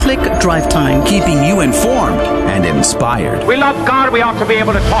Catholic Drive Time, keeping you informed and inspired. We love God, we ought to be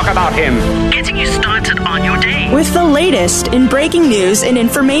able to talk about Him. getting you started on your day. With the latest in breaking news and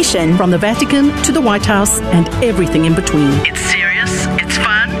information From the Vatican to the White House and everything in between. It's serious, it's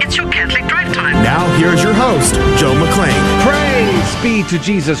fun, it's your Catholic Drive Time. Now, here's your host, Joe McClain. Praise be to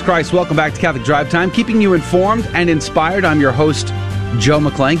Jesus Christ. Welcome back to Catholic Drive Time, keeping you informed and inspired. I'm your host, Joe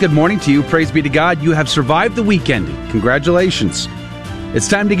McClain. Good morning to you. Praise be to God. You have survived the weekend. Congratulations. It's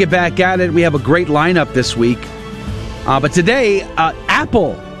time to get back at it. We have a great lineup this week. But today,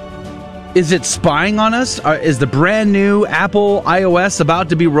 Apple, is it spying on us? Is the brand new Apple iOS about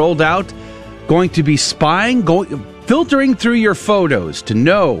to be rolled out going to be spying, filtering through your photos to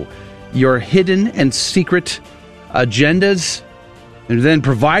know your hidden and secret agendas and then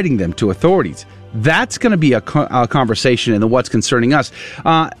providing them to authorities? That's going to be a conversation in the What's Concerning Us.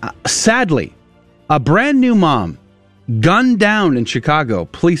 Sadly, a brand new mom gunned down in Chicago.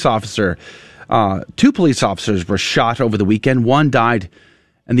 Police officer, two police officers were shot over the weekend. One died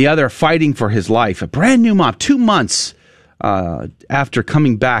and the other fighting for his life. A brand new mom, 2 months after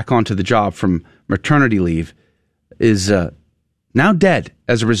coming back onto the job from maternity leave, is now dead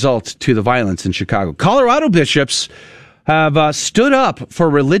as a result to the violence in Chicago. Colorado bishops have stood up for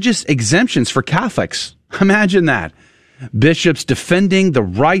religious exemptions for Catholics. Imagine that. Bishops defending the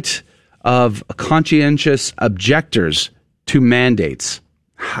right of conscientious objectors to mandates.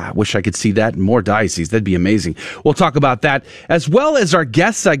 I wish I could see that in more dioceses. That'd be amazing. We'll talk about that, as well as our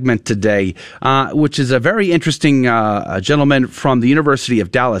guest segment today, which is a very interesting gentleman from the University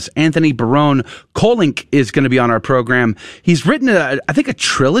of Dallas. Anthony Barone Kolink is going to be on our program. He's written, I think, a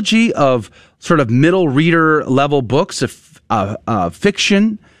trilogy of sort of middle reader level books of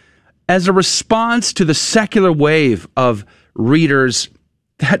fiction as a response to the secular wave of readers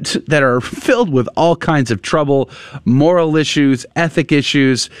that are filled with all kinds of trouble, moral issues, ethic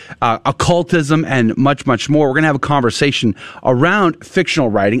issues, occultism, and much, much more. We're going to have a conversation around fictional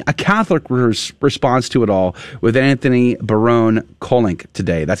writing, a Catholic response to it all, with Anthony Barone Kolink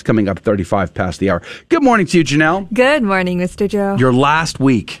today. That's coming up 35 past the hour. Good morning to you, Janelle. Good morning, Mr. Joe. Your last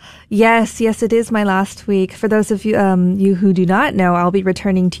week. Yes, it is my last week. For those of you who do not know, I'll be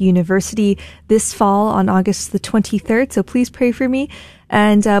returning to university this fall on August the 23rd, so please pray for me.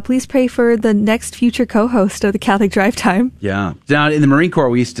 And please pray for the next future co-host of the Catholic Drive Time. Yeah. Now, in the Marine Corps,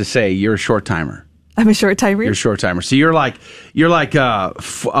 we used to say you're a short timer. I'm a short timer? You're a short timer. So you're like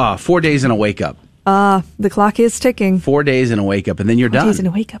 4 days in a wake up. The clock is ticking. 4 days in a wake up, and then you're done. 4 days in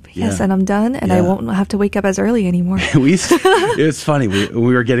a wake up, yes, yeah. And I'm done, and I won't have to wake up as early anymore. It was funny. When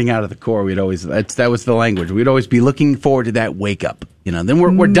we were getting out of the Corps, we'd always, that was the language. We'd always be looking forward to that wake up. You know, then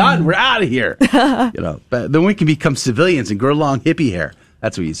we're done. We're out of here. But then we can become civilians and grow long hippie hair.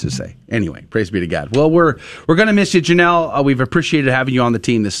 That's what we used to say. Anyway, praise be to God. Well, we're going to miss you, Janelle. We've appreciated having you on the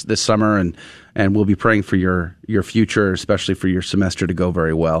team this summer, and we'll be praying for your future, especially for your semester to go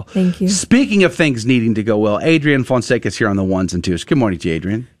very well. Thank you. Speaking of things needing to go well, Adrian Fonseca is here on the ones and twos. Good morning to you,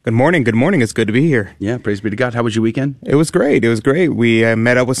 Adrian. Good morning. Good morning. It's good to be here. Yeah, praise be to God. How was your weekend? It was great. We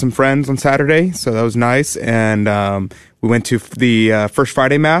met up with some friends on Saturday, so that was nice. And we went to the First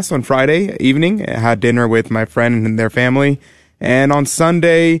Friday Mass on Friday evening, had dinner with my friend and their family. And on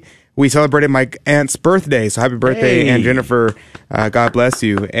Sunday, we celebrated my aunt's birthday. So happy birthday, Aunt Jennifer. God bless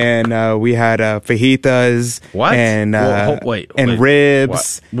you. And we had fajitas. What? And, and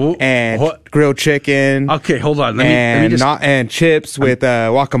ribs. And grilled chicken. Okay, hold on. Let me just, and chips with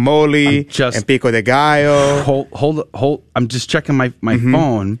guacamole and pico de gallo. Hold. I'm just checking my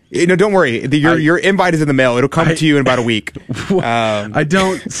phone. No, don't worry. Your invite is in the mail. It'll come to you in about a week. I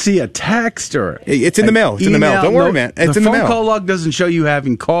don't see a text or it's in the mail. It's in the mail. Don't worry, man. It's in the mail. The phone call log doesn't show you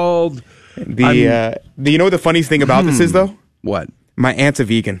having called. You know what the funniest thing about this is, though? What? My aunt's a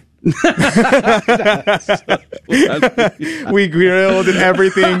vegan. We grilled and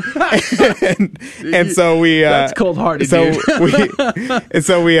everything, and so we that's cold-hearted. So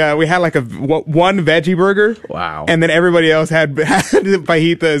we had like one veggie burger. Wow! And then everybody else had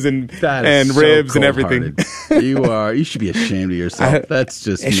fajitas and ribs and everything. You should be ashamed of yourself. That's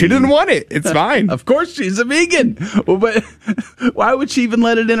just she didn't want it. It's fine. Of course, she's a vegan. Well, but why would she even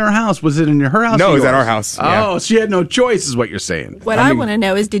let it in her house? Was it in her house? No, it was at our house. Oh, she had no choice, is what you're saying. What I want to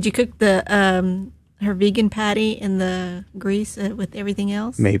know is, did you cook the her vegan patty in the grease with everything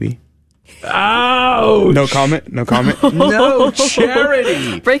else? Maybe. Oh, no comment. No comment. No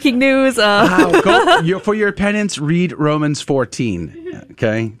charity. Breaking news. For your penance, read Romans 14.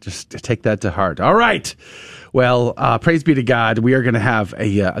 Okay, just take that to heart. All right. Well, praise be to God. We are going to have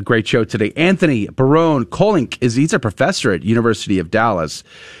a great show today. Anthony Barone Kolink he's a professor at University of Dallas.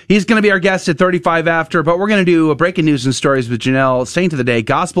 He's going to be our guest at 35 after, but we're going to do a breaking news and stories with Janelle, Saint of the Day,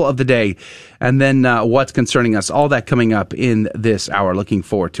 Gospel of the Day, and then what's concerning us. All that coming up in this hour. Looking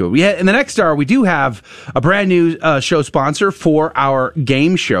forward to it. In the next hour, we do have a brand new show sponsor for our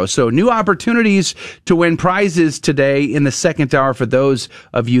game show. So new opportunities to win prizes today in the second hour for those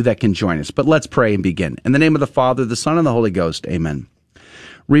of you that can join us. But let's pray and begin. In the name of the Father, the Son, and the Holy Ghost. Amen.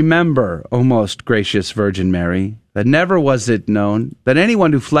 Remember, O most gracious Virgin Mary, that never was it known that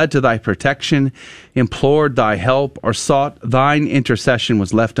anyone who fled to thy protection, implored thy help, or sought thine intercession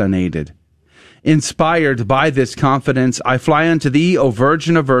was left unaided. Inspired by this confidence, I fly unto thee, O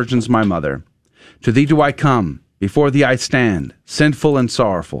Virgin of Virgins, my Mother. To thee do I come, before thee I stand, sinful and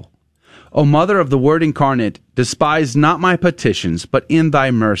sorrowful. O Mother of the Word incarnate, despise not my petitions, but in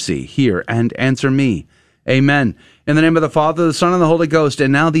thy mercy hear and answer me. Amen. In the name of the Father, the Son, and the Holy Ghost.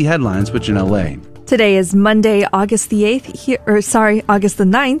 And now the headlines with Janelle Lay. Today is Monday, August the 8th. August the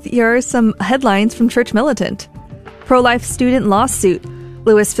 9th. Here are some headlines from Church Militant. Pro-life student lawsuit.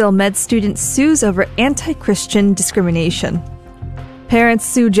 Louisville med student sues over anti-Christian discrimination. Parents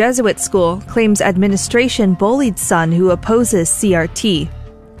sue Jesuit school, claims administration bullied son who opposes CRT.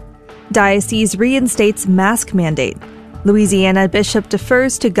 Diocese reinstates mask mandate. Louisiana bishop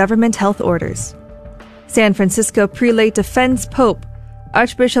defers to government health orders. San Francisco prelate defends Pope.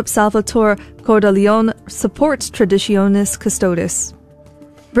 Archbishop Salvatore Cordileone supports Traditionis Custodes.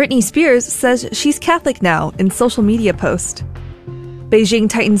 Britney Spears says she's Catholic now in social media post. Beijing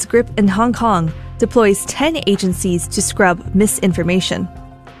tightens grip in Hong Kong, deploys 10 agencies to scrub misinformation.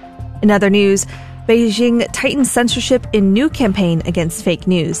 In other news, Beijing tightens censorship in new campaign against fake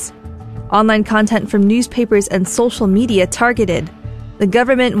news. Online content from newspapers and social media targeted. The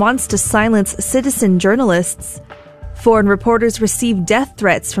government wants to silence citizen journalists. Foreign reporters receive death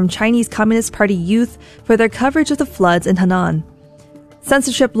threats from Chinese Communist Party youth for their coverage of the floods in Henan.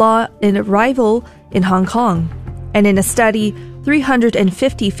 Censorship law in rival in Hong Kong. And in a study,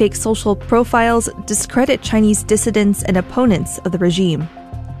 350 fake social profiles discredit Chinese dissidents and opponents of the regime.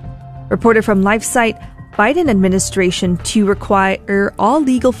 Reported from LifeSite, Biden administration to require all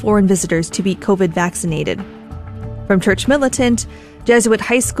legal foreign visitors to be COVID vaccinated. From Church Militant, Jesuit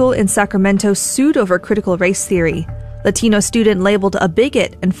high school in Sacramento sued over critical race theory. Latino student labeled a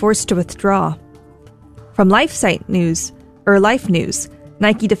bigot and forced to withdraw. From Life News,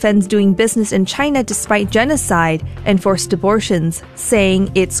 Nike defends doing business in China despite genocide and forced abortions,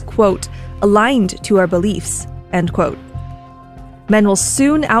 saying it's, quote, aligned to our beliefs, end quote. Men will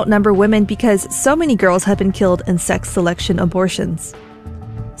soon outnumber women because so many girls have been killed in sex selection abortions.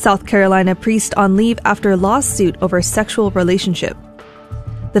 South Carolina priest on leave after lawsuit over sexual relationship.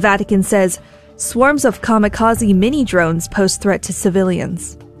 The Vatican says swarms of kamikaze mini-drones pose threat to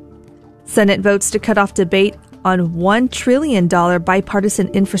civilians. Senate votes to cut off debate on $1 trillion bipartisan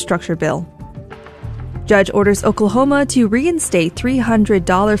infrastructure bill. Judge orders Oklahoma to reinstate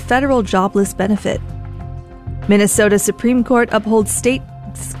 $300 federal jobless benefit. Minnesota Supreme Court upholds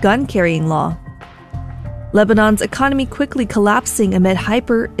state's gun-carrying law. Lebanon's economy quickly collapsing amid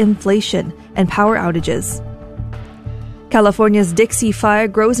hyperinflation and power outages. California's Dixie Fire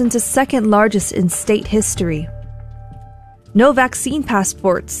grows into second largest in state history. No vaccine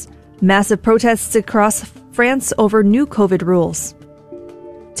passports. Massive protests across France over new COVID rules.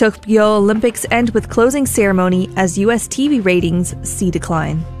 Tokyo Olympics end with closing ceremony as U.S. TV ratings see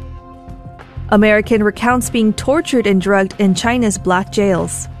decline. American recounts being tortured and drugged in China's black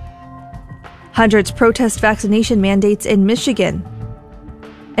jails. Hundreds protest vaccination mandates in Michigan.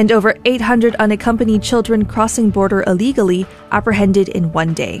 And over 800 unaccompanied children crossing border illegally apprehended in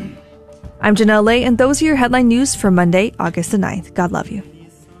one day. I'm Janelle Lay, and those are your headline news for Monday, August the 9th. God love you.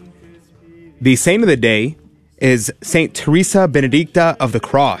 The saint of the day is Saint Teresa Benedicta of the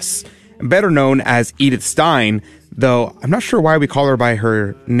Cross, better known as Edith Stein, though I'm not sure why we call her by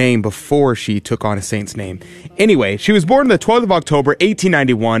her name before she took on a saint's name. Anyway, she was born on the 12th of October,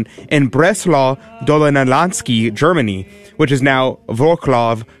 1891 in Breslau, Dolnoslansky, Germany, which is now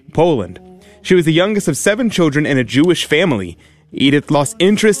Wrocław, Poland. She was the youngest of 7 children in a Jewish family. Edith lost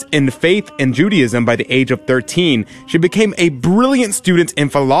interest in faith and Judaism by the age of 13. She became a brilliant student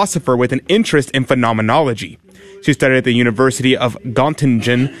and philosopher with an interest in phenomenology. She studied at the University of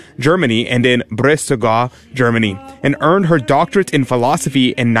Göttingen, Germany, and in Breslau, Germany, and earned her doctorate in philosophy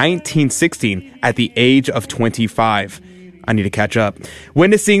in 1916 at the age of 25. I need to catch up.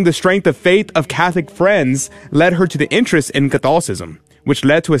 Witnessing the strength of faith of Catholic friends led her to the interest in Catholicism, which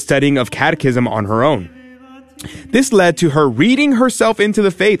led to a studying of catechism on her own. This led to her reading herself into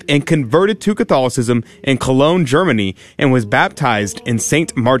the faith and converted to Catholicism in Cologne, Germany, and was baptized in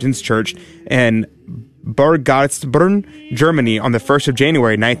St. Martin's Church in Bergstbrunn, Germany on the 1st of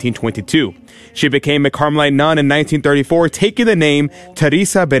January 1922. She became a Carmelite nun in 1934, taking the name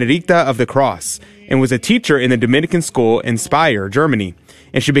Teresa Benedicta of the Cross, and was a teacher in the Dominican school in Speyer, Germany.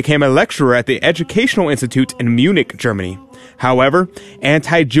 And she became a lecturer at the Educational Institute in Munich, Germany. However,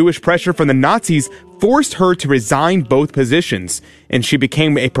 anti-Jewish pressure from the Nazis forced her to resign both positions, and she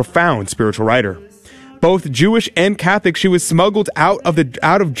became a profound spiritual writer. Both Jewish and Catholic, she was smuggled out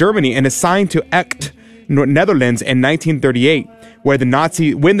of Germany and assigned to Echt, Netherlands in 1938, when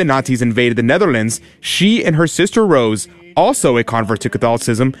the Nazis invaded the Netherlands. She and her sister Rose, also a convert to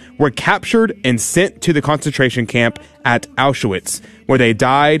Catholicism, were captured and sent to the concentration camp at Auschwitz, where they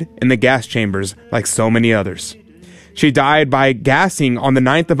died in the gas chambers like so many others. She died by gassing on the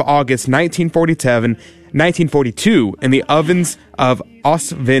 9th of August 1942 in the ovens of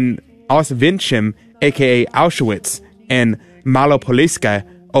Oswiecim, aka Auschwitz, and Malopoliska,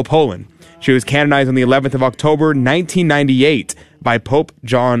 Poland. She was canonized on the 11th of October 1998 by Pope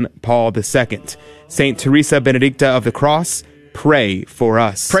John Paul II. Saint Teresa Benedicta of the Cross, pray for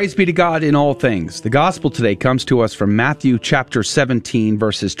us. Praise be to God in all things. The gospel today comes to us from Matthew chapter 17,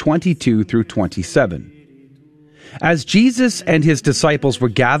 verses 22 through 27. As Jesus and his disciples were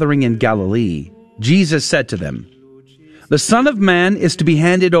gathering in Galilee, Jesus said to them, "The Son of Man is to be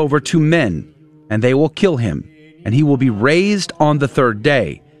handed over to men, and they will kill him, and he will be raised on the third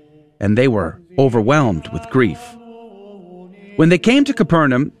day." And they were overwhelmed with grief. When they came to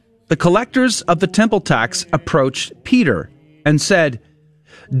Capernaum, the collectors of the temple tax approached Peter and said,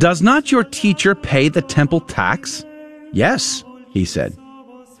 "Does not your teacher pay the temple tax?" "Yes," he said.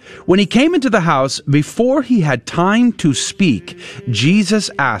 When he came into the house, before he had time to speak, Jesus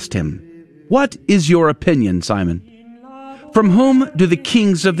asked him, "What is your opinion, Simon? From whom do the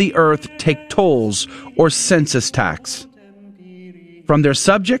kings of the earth take tolls or census tax? From their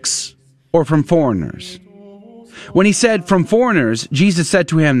subjects or from foreigners?" When he said, "From foreigners," Jesus said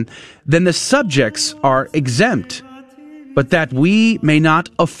to him, "Then the subjects are exempt. But that we may not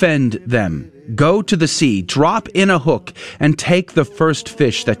offend them, go to the sea, drop in a hook, and take the first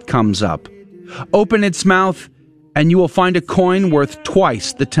fish that comes up. Open its mouth, and you will find a coin worth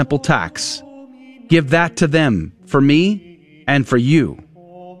twice the temple tax. Give that to them, for me and for you."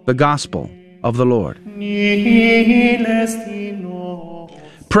 The Gospel of the Lord.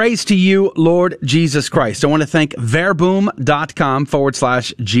 Praise to you, Lord Jesus Christ. I want to thank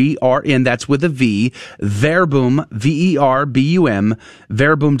verbum.com/GRN. That's with a V. Verbum, VERBUM,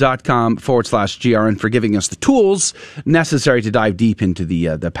 verbum.com/GRN for giving us the tools necessary to dive deep into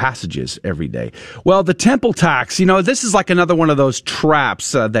the passages every day. Well, the temple tax, this is like another one of those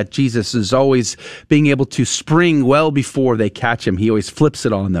traps that Jesus is always being able to spring well before they catch him. He always flips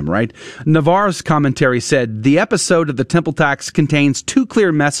it on them, right? Navarro's commentary said, the episode of the temple tax contains two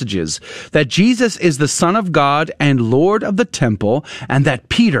clear messages: that Jesus is the Son of God and Lord of the temple, and that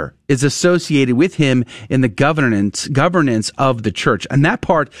Peter is associated with him in the governance of the church. And that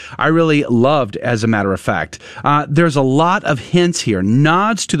part I really loved, as a matter of fact. There's a lot of hints here,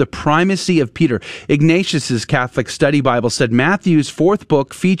 nods to the primacy of Peter. Ignatius's Catholic Study Bible said Matthew's fourth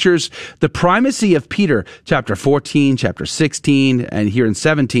book features the primacy of Peter, chapter 14, chapter 16, and here in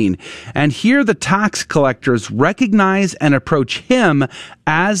 17. And here the tax collectors recognize and approach him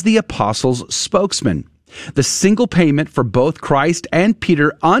as the apostles' spokesman. The single payment for both Christ and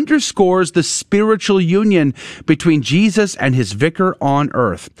Peter underscores the spiritual union between Jesus and his vicar on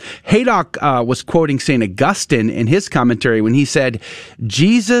earth. Haydock was quoting St. Augustine in his commentary when he said,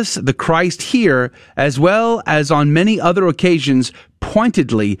 Jesus the Christ here, as well as on many other occasions,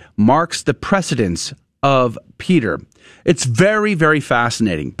 pointedly marks the precedence of Peter. It's very, very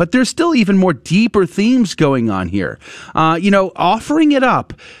fascinating. But there's still even more deeper themes going on here. Offering it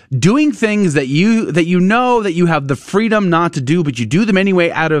up, doing things that you know that you have the freedom not to do, but you do them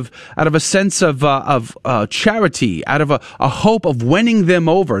anyway out of a sense of charity, out of a hope of winning them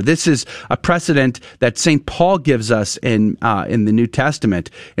over. This is a precedent that St. Paul gives us in the New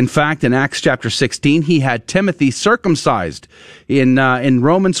Testament. In fact, in Acts chapter 16, he had Timothy circumcised. In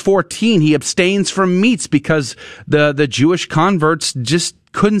Romans 14, he abstains from meats because the Jewish converts just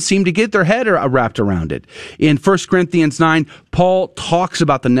couldn't seem to get their head wrapped around it. In 1 Corinthians 9, Paul talks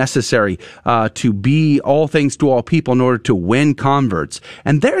about the necessary to be all things to all people in order to win converts.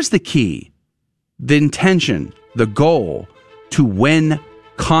 And there's the key, the intention, the goal, to win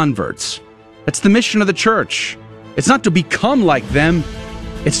converts. That's the mission of the church. It's not to become like them.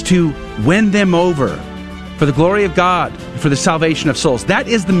 It's to win them over for the glory of God, for the salvation of souls. That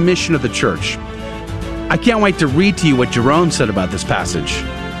is the mission of the church. I can't wait to read to you what Jerome said about this passage.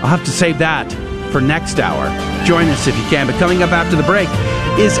 I'll have to save that for next hour. Join us if you can. But coming up after the break,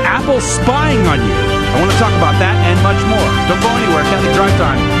 is Apple spying on you? I want to talk about that and much more. Don't go anywhere. Catholic Drive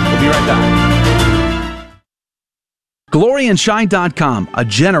Time. We'll be right back. GloryandShine.com, a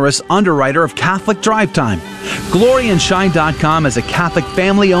generous underwriter of Catholic Drive Time. GloryandShine.com is a Catholic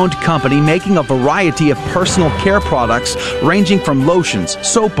family-owned company making a variety of personal care products ranging from lotions,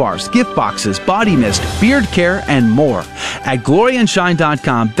 soap bars, gift boxes, body mist, beard care, and more. At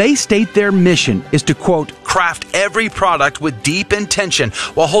GloryandShine.com, they state their mission is to, quote, craft every product with deep intention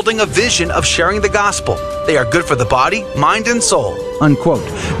while holding a vision of sharing the gospel. They are good for the body, mind, and soul, unquote.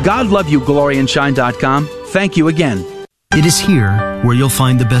 God love you, GloryandShine.com. Thank you again. It is here where you'll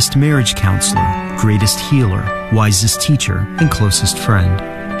find the best marriage counselor, greatest healer, wisest teacher, and closest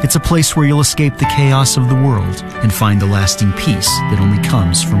friend. It's a place where you'll escape the chaos of the world and find the lasting peace that only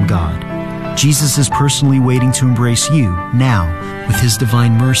comes from God. Jesus is personally waiting to embrace you now with His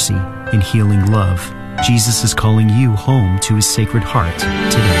divine mercy and healing love. Jesus is calling you home to His Sacred Heart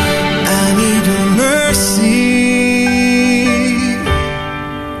today. I need a mercy.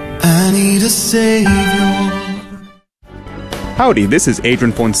 I need a Savior. Howdy, this is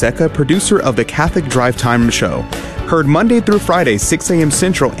Adrian Fonseca, producer of the Catholic Drive Time Show. Heard Monday through Friday, 6 a.m.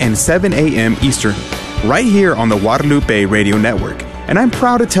 Central and 7 a.m. Eastern, right here on the Guadalupe Radio Network. And I'm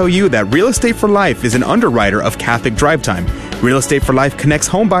proud to tell you that Real Estate for Life is an underwriter of Catholic Drive Time. Real Estate for Life connects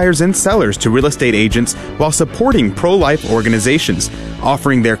home buyers and sellers to real estate agents while supporting pro-life organizations,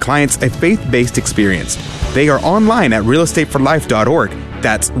 offering their clients a faith-based experience. They are online at realestateforlife.org.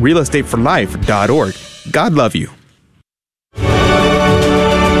 That's realestateforlife.org. God love you.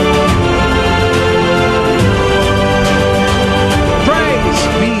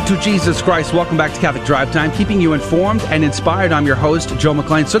 To Jesus Christ. Welcome back to Catholic Drive Time, keeping you informed and inspired. I'm your host, Joe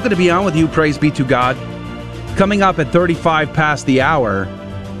McClain. So good to be on with you. Praise be to God. Coming up at 35 past the hour.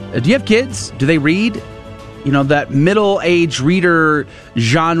 Do you have kids? Do they read? You know, that middle-aged reader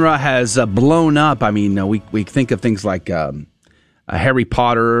genre has blown up. I mean, we think of things like Harry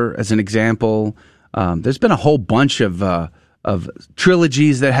Potter as an example. There's been a whole bunch of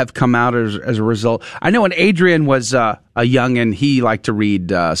trilogies that have come out as a result. I know when Adrian was a youngin', he liked to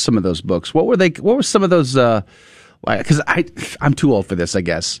read some of those books. What were some of those? Because I'm too old for this, I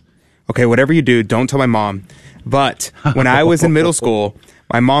guess. Okay, whatever you do, don't tell my mom. But when I was in middle school,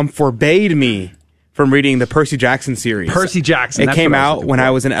 my mom forbade me from reading the Percy Jackson series. Percy Jackson. It came out when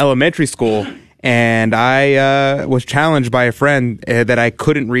I was in elementary school. And I was challenged by a friend that I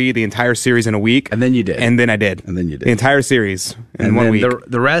couldn't read the entire series in a week. And then you did. And then I did. And then you did. The entire series in 1 week.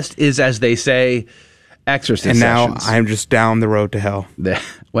 The rest is, as they say, exorcist And now sessions. I'm just down the road to hell.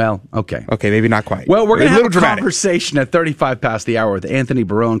 Well, okay. Okay, maybe not quite. Well, we're going to have a conversation at 35 past the hour with Anthony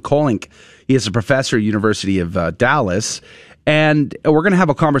Barone-Kolink. He is a professor at University of Dallas. And we're going to have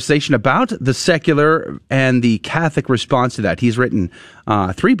a conversation about the secular and the Catholic response to that. He's written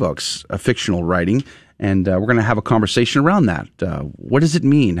 3 books of fictional writing, and we're going to have a conversation around that. What does it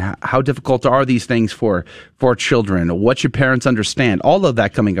mean? How difficult are these things for children? What should parents understand? All of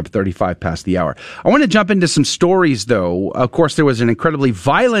that coming up at 35 past the hour. I want to jump into some stories, though. Of course, there was an incredibly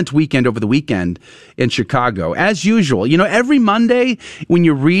violent weekend over the weekend in Chicago. As usual, you know, every Monday when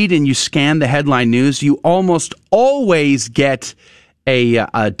you read and you scan the headline news, you almost always get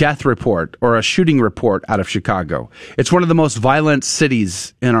a death report or a shooting report out of Chicago. It's one of the most violent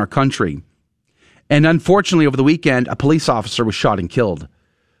cities in our country. And unfortunately, over the weekend, a police officer was shot and killed.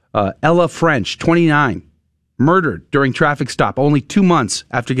 Ella French, 29, murdered during traffic stop only 2 months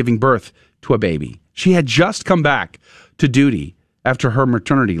after giving birth to a baby. She had just come back to duty after her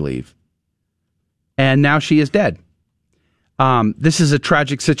maternity leave. And now she is dead. This is a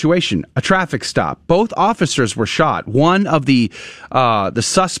tragic situation. A traffic stop. Both officers were shot. One of the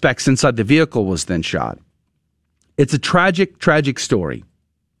suspects inside the vehicle was then shot. It's a tragic, tragic story.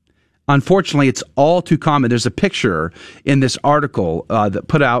 Unfortunately, it's all too common. There's a picture in this article that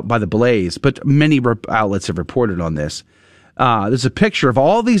put out by The Blaze, but many outlets have reported on this. There's a picture of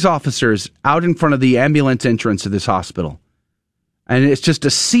all these officers out in front of the ambulance entrance of this hospital. And it's just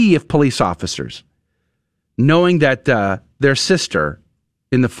a sea of police officers, knowing that their sister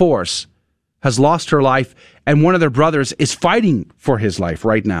in the force has lost her life, and one of their brothers is fighting for his life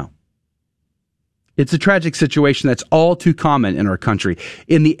right now. It's a tragic situation that's all too common in our country.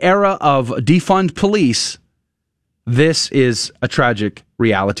 In the era of defund police, this is a tragic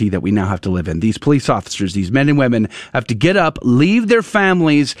reality that we now have to live in. These police officers, these men and women, have to get up, leave their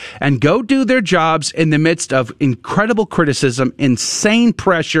families, and go do their jobs in the midst of incredible criticism, insane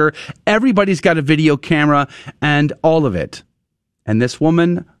pressure. Everybody's got a video camera, and all of it. And this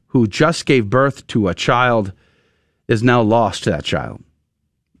woman, who just gave birth to a child is now lost to that child.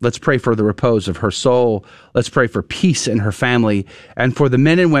 Let's pray for the repose of her soul. Let's pray for peace in her family and for the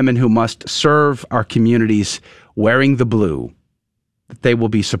men and women who must serve our communities wearing the blue, that they will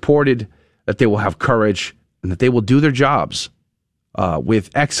be supported, that they will have courage, and that they will do their jobs with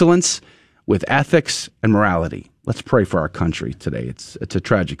excellence, with ethics and morality. Let's pray for our country today. It's a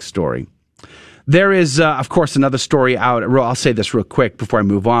tragic story. There is, of course, another story out. I'll say this real quick before I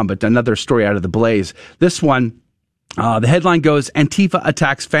move on, but another story out of the Blaze. This one, the headline goes, Antifa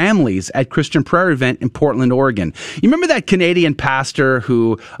attacks families at Christian prayer event in Portland, Oregon. You remember that Canadian pastor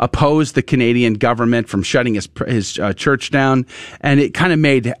who opposed the Canadian government from shutting his church down? And it kind of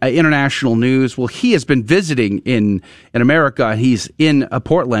made international news. Well, he has been visiting in America. He's in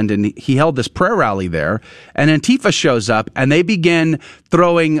Portland, and he held this prayer rally there. And Antifa shows up, and they begin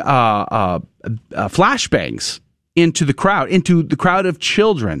throwing flashbangs into the crowd of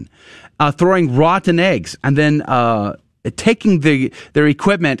children. Throwing rotten eggs and then taking their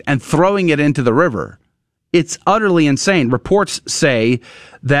equipment and throwing it into the river. It's utterly insane. Reports say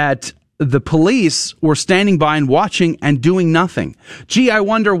that the police were standing by and watching and doing nothing. Gee, I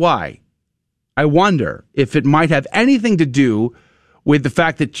wonder why. I wonder if it might have anything to do with the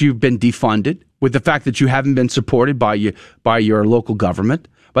fact that you've been defunded, with the fact that you haven't been supported by your local government,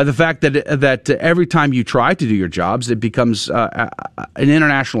 by the fact that every time you try to do your jobs, it becomes an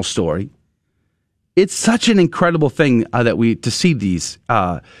international story. It's such an incredible thing to see these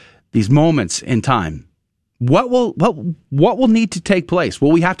moments in time. What will need to take place?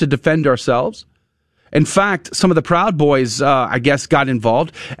 Will we have to defend ourselves? In fact, some of the Proud Boys, I guess, got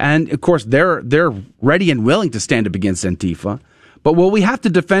involved, and of course they're ready and willing to stand up against Antifa. But will we have to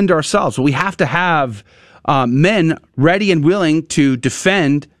defend ourselves? Will we have to have men ready and willing to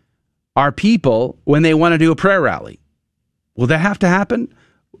defend our people when they want to do a prayer rally? Will that have to happen?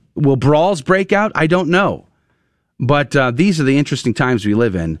 Will brawls break out? I don't know. But these are the interesting times we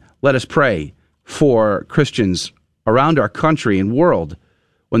live in. Let us pray for Christians around our country and world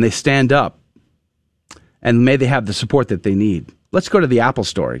when they stand up, and may they have the support that they need. Let's go to the Apple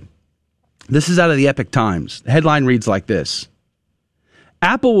story. This is out of the Epic Times. The headline reads like this.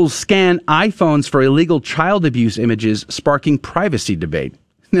 Apple will scan iPhones for illegal child abuse images, sparking privacy debate.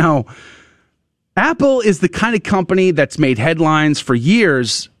 Now, Apple is the kind of company that's made headlines for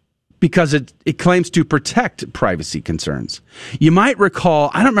years because it claims to protect privacy concerns. You might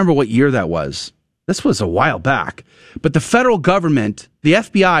recall, I don't remember what year that was. This was a while back. But the federal government, the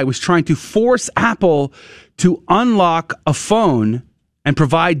FBI, was trying to force Apple to unlock a phone and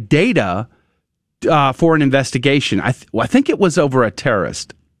provide data for an investigation. I think it was over a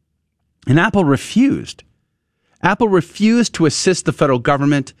terrorist. And Apple refused. Apple refused to assist the federal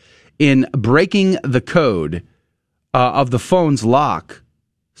government in breaking the code of the phone's lock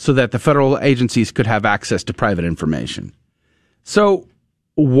so that the federal agencies could have access to private information. So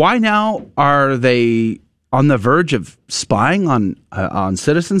why now are they on the verge of spying on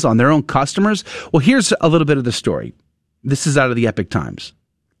citizens, on their own customers? Well, here's a little bit of the story. This is out of the Epic Times.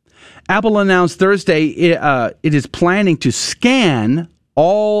 Apple announced Thursday it is planning to scan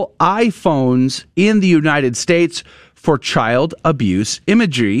all iPhones in the United States for child abuse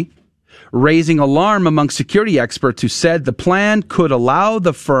imagery, raising alarm among security experts who said the plan could allow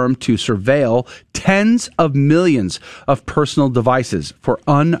the firm to surveil tens of millions of personal devices for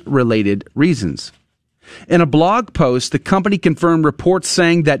unrelated reasons. In a blog post, the company confirmed reports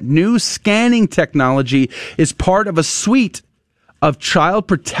saying that new scanning technology is part of a suite of child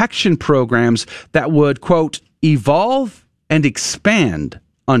protection programs that would, quote, evolve and expand,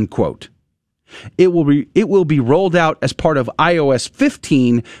 unquote. It will be rolled out as part of iOS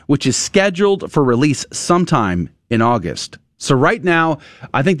 15, which is scheduled for release sometime in August. So right now,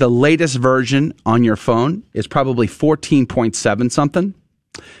 I think the latest version on your phone is probably 14.7 something,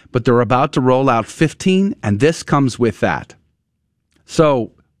 but they're about to roll out 15, and this comes with that.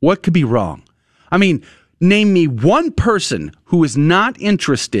 So what could be wrong? I mean, name me one person who is not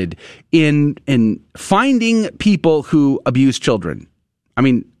interested in finding people who abuse children. I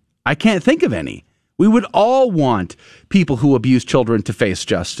mean, I can't think of any. We would all want people who abuse children to face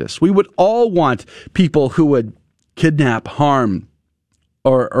justice. We would all want people who would kidnap, harm,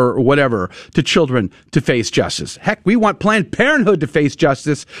 or whatever to children to face justice. Heck, we want Planned Parenthood to face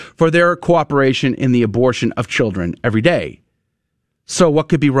justice for their cooperation in the abortion of children every day. So what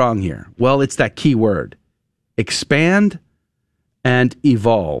could be wrong here? Well, it's that key word. Expand and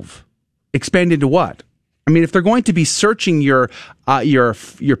evolve. Expand into what? I mean, if they're going to be searching your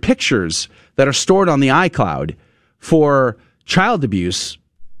pictures that are stored on the iCloud for child abuse,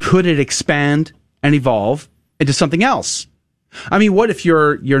 could it expand and evolve into something else? I mean, what if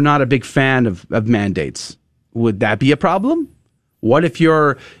you're not a big fan of mandates? Would that be a problem? What if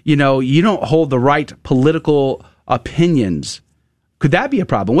you don't hold the right political opinions? Could that be a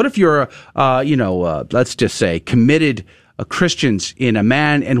problem? What if you're, let's just say, committed Christians in a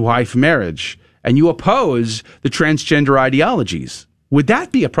man and wife marriage, and you oppose the transgender ideologies? Would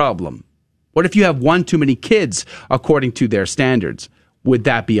that be a problem? What if you have one too many kids according to their standards? Would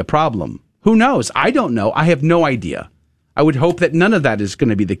that be a problem? Who knows? I don't know. I have no idea. I would hope that none of that is going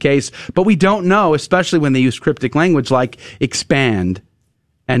to be the case, but we don't know, especially when they use cryptic language like expand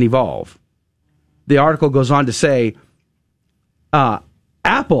and evolve. The article goes on to say,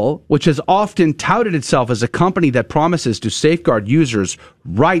 Apple, which has often touted itself as a company that promises to safeguard users'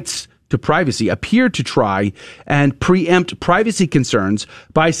 rights to privacy, appeared to try and preempt privacy concerns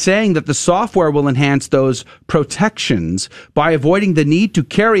by saying that the software will enhance those protections by avoiding the need to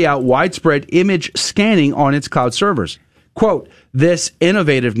carry out widespread image scanning on its cloud servers. Quote, this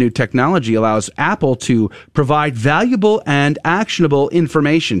innovative new technology allows Apple to provide valuable and actionable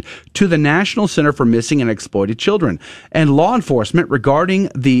information to the National Center for Missing and Exploited Children and law enforcement regarding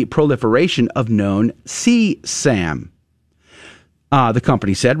the proliferation of known CSAM. The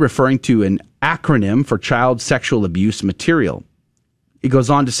company said, referring to an acronym for child sexual abuse material. It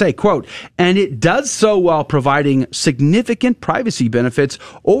goes on to say, quote, and it does so while providing significant privacy benefits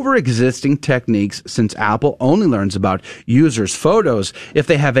over existing techniques, since Apple only learns about users' photos if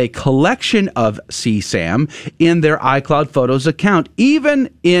they have a collection of CSAM in their iCloud Photos account. Even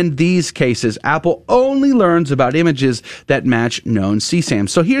in these cases, Apple only learns about images that match known CSAM.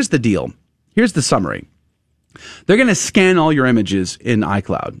 So here's the deal. Here's the summary. They're going to scan all your images in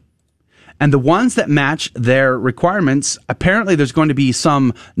iCloud. And the ones that match their requirements, apparently there's going to be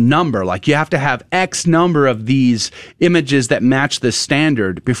some number, like you have to have X number of these images that match the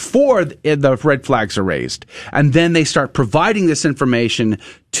standard before the red flags are raised. And then they start providing this information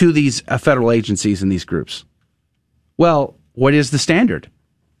to these federal agencies and these groups. Well, what is the standard?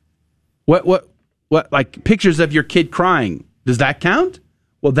 What, like pictures of your kid crying, does that count?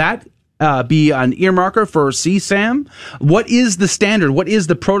 Will that be an earmarker for CSAM? What is the standard? What is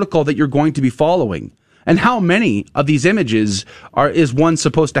the protocol that you're going to be following? And how many of these images is one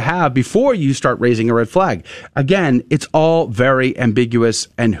supposed to have before you start raising a red flag? Again, it's all very ambiguous,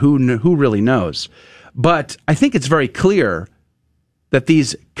 and who really knows? But I think it's very clear that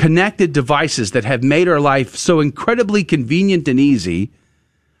these connected devices that have made our life so incredibly convenient and easy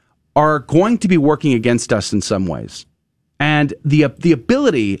are going to be working against us in some ways. And the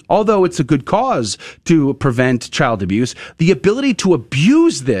ability, although it's a good cause to prevent child abuse, the ability to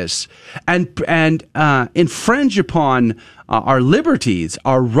abuse this and infringe upon our liberties,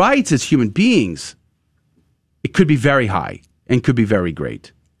 our rights as human beings, it could be very high and could be very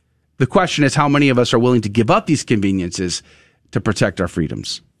great. The question is how many of us are willing to give up these conveniences to protect our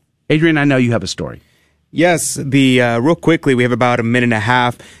freedoms. Adrian, I know you have a story. Yes, real quickly, we have about a minute and a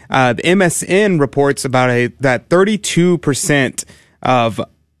half. The MSN reports about that 32% of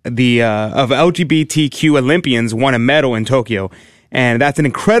LGBTQ Olympians won a medal in Tokyo. And that's an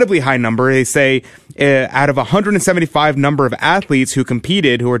incredibly high number. They say out of 175 number of athletes who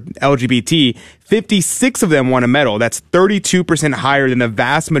competed who are LGBT, 56 of them won a medal. That's 32% higher than the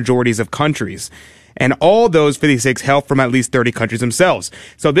vast majorities of countries. And all those 56 hail from at least 30 countries themselves.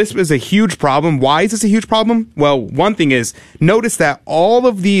 So this is a huge problem. Why is this a huge problem? Well, one thing is, notice that all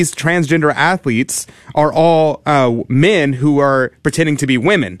of these transgender athletes are all men who are pretending to be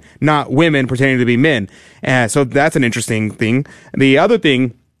women, not women pretending to be men. So that's an interesting thing. The other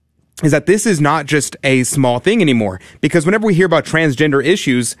thing is that this is not just a small thing anymore. Because whenever we hear about transgender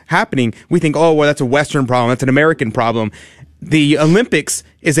issues happening, we think, oh, well, that's a Western problem. That's an American problem. The Olympics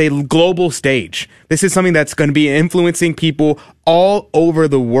is a global stage. This is something that's going to be influencing people all over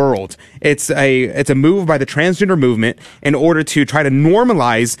the world. It's a move by the transgender movement in order to try to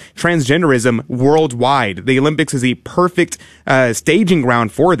normalize transgenderism worldwide. The Olympics is the perfect staging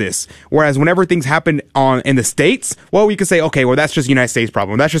ground for this. Whereas whenever things happen in the States, well, we could say, okay, well, that's just a United States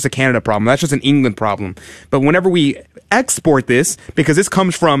problem. That's just a Canada problem. That's just an England problem. But whenever we export this, because this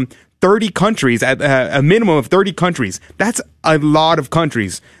comes from 30 countries, at a minimum of 30 countries. That's a lot of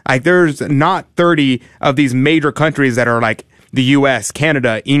countries. Like, there's not 30 of these major countries that are like the US,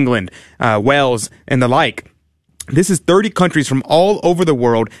 Canada, England, Wales, and the like. This is 30 countries from all over the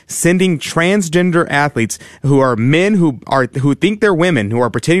world sending transgender athletes who are men who think they're women, who are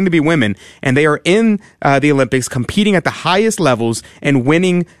pretending to be women, and they are in the Olympics competing at the highest levels and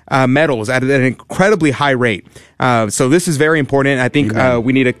winning medals at an incredibly high rate. So this is very important. I think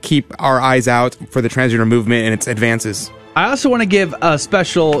we need to keep our eyes out for the transgender movement and its advances. I also want to give a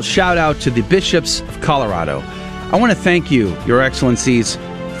special shout out to the bishops of Colorado. I want to thank you, Your Excellencies,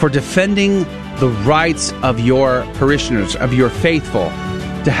 for defending the rights of your parishioners, of your faithful,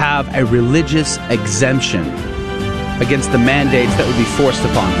 to have a religious exemption against the mandates that would be forced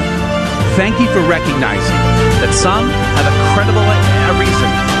upon them. Thank you for recognizing that some have a credible reason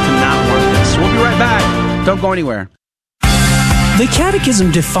to not want this. We'll be right back. Don't go anywhere. The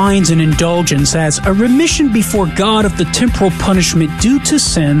Catechism defines an indulgence as a remission before God of the temporal punishment due to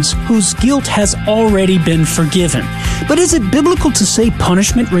sins whose guilt has already been forgiven. But is it biblical to say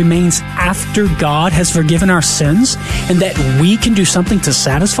punishment remains after God has forgiven our sins and that we can do something to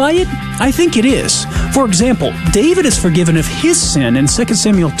satisfy it? I think it is. For example, David is forgiven of his sin in 2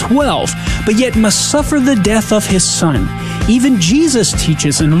 Samuel 12, but yet must suffer the death of his son. Even Jesus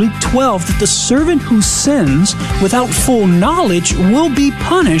teaches in Luke 12 that the servant who sins without full knowledge will be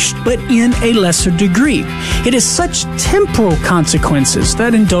punished, but in a lesser degree. It is such temporal consequences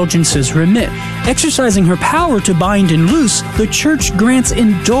that indulgences remit. Exercising her power to bind and loose, the Church grants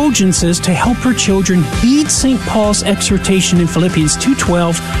indulgences to help her children heed St. Paul's exhortation in Philippians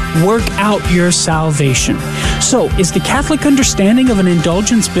 2:12, work out your salvation. So, is the Catholic understanding of an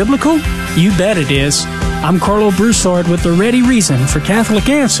indulgence biblical? You bet it is. I'm Carlo Broussard with the ready reason for Catholic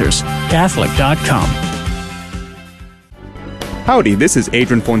Answers, Catholic.com. Howdy, this is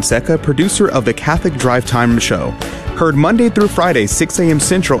Adrian Fonseca, producer of the Catholic Drive Time Show. Heard Monday through Friday, 6 a.m.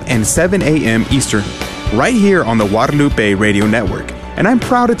 Central and 7 a.m. Eastern, right here on the Guadalupe Radio Network. And I'm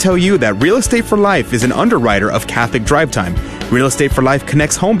proud to tell you that Real Estate for Life is an underwriter of Catholic Drive Time. Real Estate for Life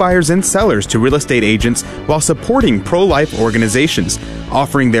connects home buyers and sellers to real estate agents while supporting pro-life organizations,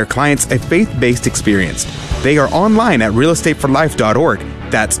 offering their clients a faith-based experience. They are online at realestateforlife.org.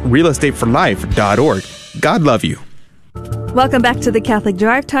 That's realestateforlife.org. God love you. Welcome back to the Catholic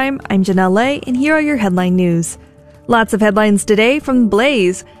Drive Time. I'm Janelle Lay, and here are your headline news. Lots of headlines today from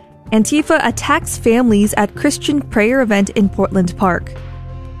Blaze. Antifa attacks families at Christian prayer event in Portland Park.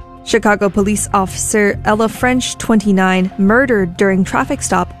 Chicago police officer Ella French, 29, murdered during traffic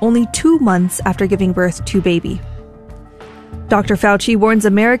stop only 2 months after giving birth to baby. Dr. Fauci warns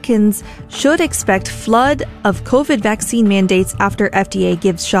Americans should expect flood of COVID vaccine mandates after FDA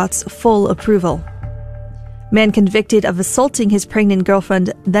gives shots full approval. Man convicted of assaulting his pregnant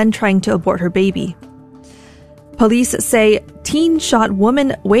girlfriend, then trying to abort her baby. Police say teen shot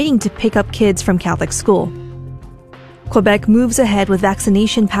woman waiting to pick up kids from Catholic school. Quebec moves ahead with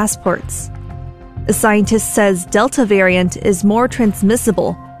vaccination passports. A scientist says Delta variant is more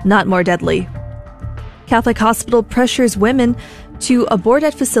transmissible, not more deadly. Catholic hospital pressures women to abort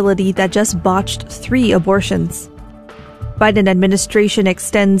at facility that just botched 3 abortions. Biden administration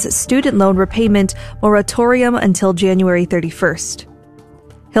extends student loan repayment moratorium until January 31st.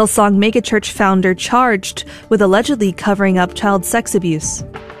 Hillsong Megachurch founder charged with allegedly covering up child sex abuse.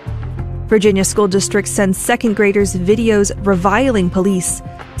 Virginia school district sends second graders videos reviling police,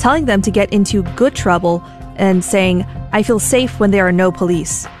 telling them to get into good trouble and saying, "I feel safe when there are no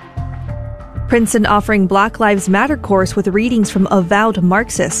police." Princeton offering Black Lives Matter course with readings from avowed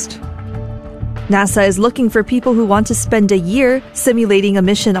Marxist. NASA is looking for people who want to spend a year simulating a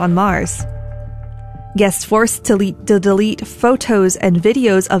mission on Mars. Guests forced to delete photos and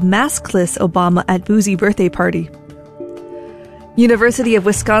videos of maskless Obama at boozy birthday party. University of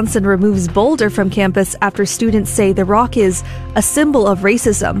Wisconsin removes boulder from campus after students say the rock is a symbol of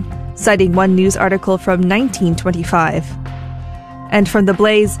racism, citing one news article from 1925. And from the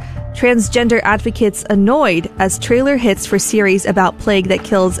Blaze, transgender advocates annoyed as trailer hits for series about plague that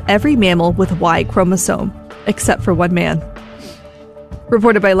kills every mammal with Y chromosome, except for one man.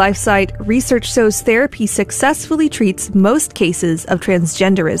 Reported by LifeSite, research shows therapy successfully treats most cases of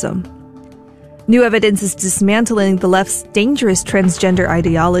transgenderism. New evidence is dismantling the left's dangerous transgender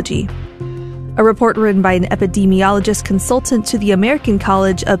ideology. A report written by an epidemiologist consultant to the American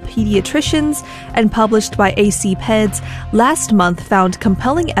College of Pediatricians and published by AC Peds last month found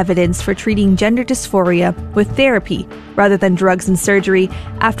compelling evidence for treating gender dysphoria with therapy rather than drugs and surgery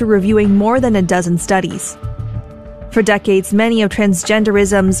after reviewing more than a dozen studies. For decades, many of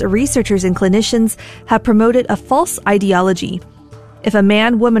transgenderism's researchers and clinicians have promoted a false ideology. If a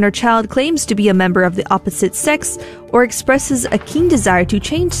man, woman, or child claims to be a member of the opposite sex or expresses a keen desire to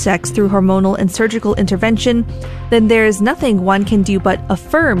change sex through hormonal and surgical intervention, then there is nothing one can do but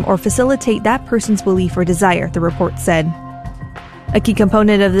affirm or facilitate that person's belief or desire, the report said. A key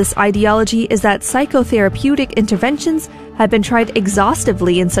component of this ideology is that psychotherapeutic interventions have been tried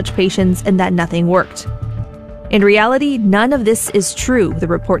exhaustively in such patients and that nothing worked. In reality, none of this is true, the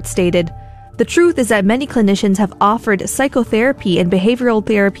report stated. The truth is that many clinicians have offered psychotherapy and behavioral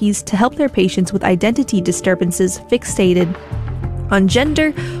therapies to help their patients with identity disturbances fixated on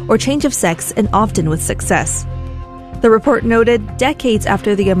gender or change of sex, and often with success. The report noted, decades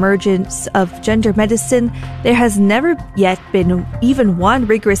after the emergence of gender medicine, there has never yet been even one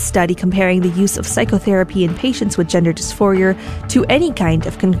rigorous study comparing the use of psychotherapy in patients with gender dysphoria to any kind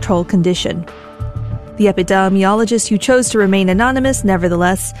of control condition. The epidemiologist, who chose to remain anonymous,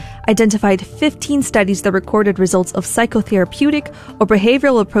 nevertheless identified 15 studies that recorded results of psychotherapeutic or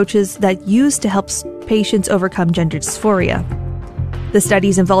behavioral approaches that used to help patients overcome gender dysphoria. The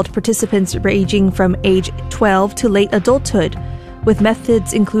studies involved participants ranging from age 12 to late adulthood, with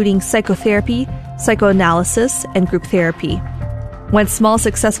methods including psychotherapy, psychoanalysis, and group therapy. One small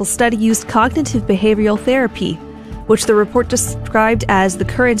successful study used cognitive behavioral therapy, which the report described as the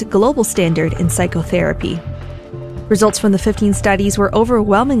current global standard in psychotherapy. Results from the 15 studies were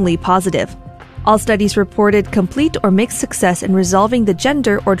overwhelmingly positive. All studies reported complete or mixed success in resolving the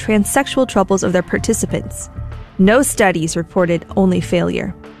gender or transsexual troubles of their participants. No studies reported only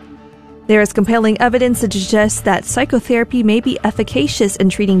failure. There is compelling evidence to suggest that psychotherapy may be efficacious in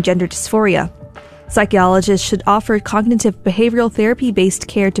treating gender dysphoria. Psychologists should offer cognitive behavioral therapy-based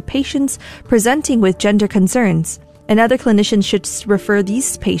care to patients presenting with gender concerns, and other clinicians should refer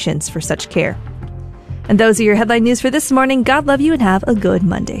these patients for such care. And those are your headline news for this morning. God love you and have a good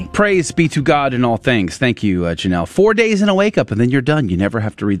Monday. Praise be to God in all things. Thank you, Janelle. 4 days and a wake up, and then you're done. You never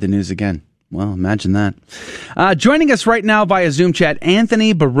have to read the news again. Well, imagine that. Joining us right now via Zoom chat,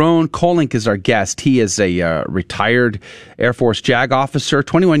 Anthony Barone Kolink is our guest. He is a retired Air Force JAG officer,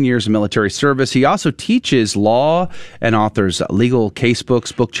 21 years of military service. He also teaches law and authors legal case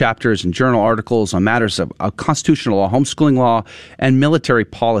books, book chapters, and journal articles on matters of constitutional law, homeschooling law, and military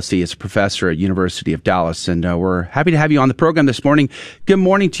policy as a professor at University of Dallas. And we're happy to have you on the program this morning. Good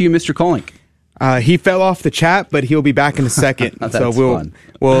morning to you, Mr. Kolink. He fell off the chat, but he'll be back in a second. So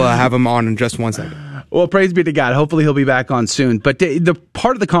we'll have him on in just 1 second. Well, praise be to God. Hopefully he'll be back on soon. But the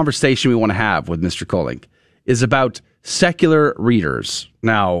part of the conversation we want to have with Mr. Kolink is about secular readers.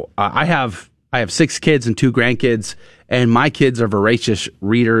 Now, I have 6 kids and 2 grandkids, and my kids are voracious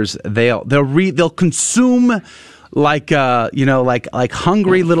readers. They'll consume like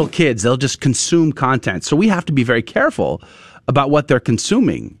hungry little kids. They'll just consume content. So we have to be very careful about what they're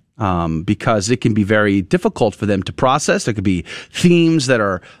consuming. Because it can be very difficult for them to process. There could be themes that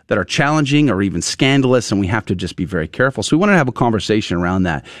are challenging or even scandalous, and we have to just be very careful. So we want to have a conversation around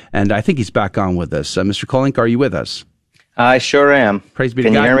that. And I think he's back on with us. Mr. Kolink, are you with us? I sure am. Praise be to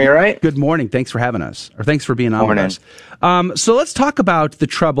God. Can you hear me all right? Good morning. Thanks for having us, or thanks for being on with us. So let's talk about the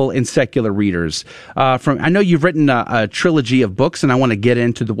trouble in secular readers. I know you've written a trilogy of books, and I want to get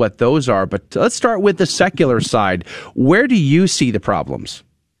into what those are. But let's start with the secular side. Where do you see the problems?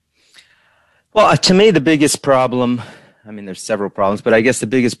 Well, to me, the biggest problem, there's several problems, but I guess the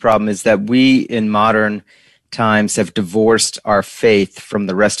biggest problem is that we in modern times have divorced our faith from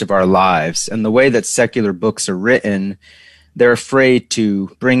the rest of our lives. And the way that secular books are written, they're afraid to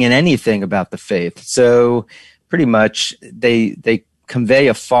bring in anything about the faith. So pretty much they convey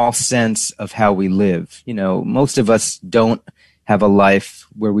a false sense of how we live. Most of us don't have a life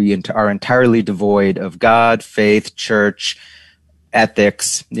where we are entirely devoid of God, faith, church,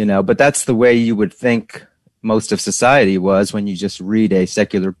 ethics, but that's the way you would think most of society was when you just read a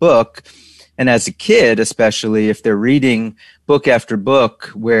secular book. And as a kid, especially if they're reading book after book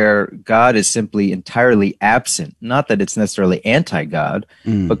where God is simply entirely absent, not that it's necessarily anti-God,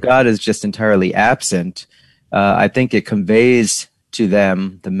 but God is just entirely absent, I think it conveys to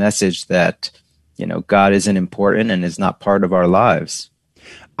them the message that, God isn't important and is not part of our lives.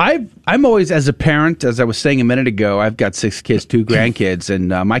 I'm always, as a parent, as I was saying a minute ago, I've got 6 kids, 2 grandkids, and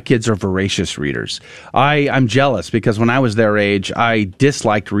my kids are voracious readers. I'm jealous because when I was their age, I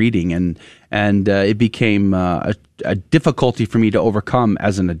disliked reading, and it became a difficulty for me to overcome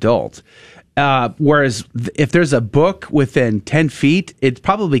as an adult. Whereas if there's a book within 10 feet, it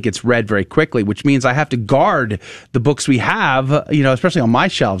probably gets read very quickly, which means I have to guard the books we have, especially on my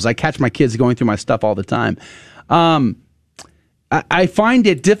shelves. I catch my kids going through my stuff all the time. I find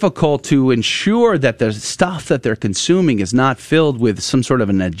it difficult to ensure that the stuff that they're consuming is not filled with some sort of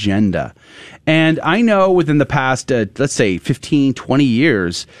an agenda. And I know within the past, let's say 15, 20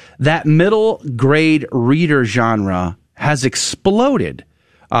 years, that middle grade reader genre has exploded.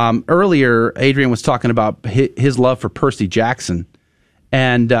 Earlier, Adrian was talking about his love for Percy Jackson.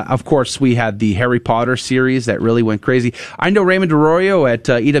 And, of course, we had the Harry Potter series that really went crazy. I know Raymond Arroyo at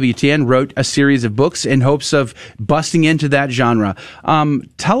EWTN wrote a series of books in hopes of busting into that genre.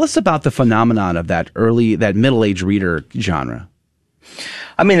 Tell us about the phenomenon of that middle-aged reader genre.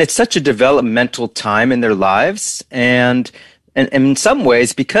 It's such a developmental time in their lives. And in some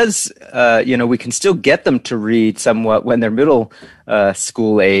ways, because, we can still get them to read somewhat when they're middle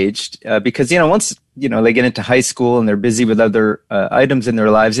school aged, because, once they get into high school and they're busy with other items in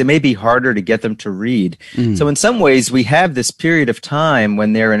their lives, it may be harder to get them to read. So in some ways, we have this period of time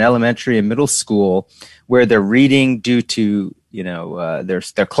when they're in elementary and middle school where they're reading due to, their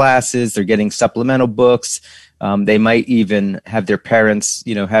classes, they're getting supplemental books. They might even have their parents,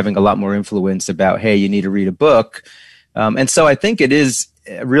 having a lot more influence about, hey, you need to read a book. And so I think it is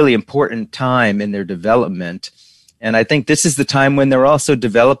a really important time in their development. And I think this is the time when they're also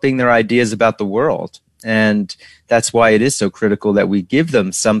developing their ideas about the world. And that's why it is so critical that we give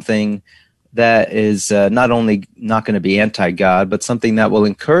them something that is not only not going to be anti-God, but something that will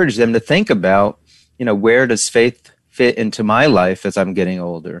encourage them to think about, where does faith fit into my life as I'm getting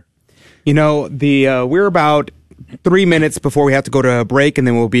older? We're about 3 minutes before we have to go to a break, and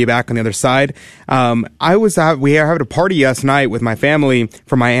then we'll be back on the other side. We were having a party last night with my family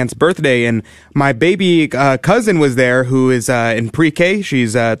for my aunt's birthday, and my baby cousin was there who is in pre-K.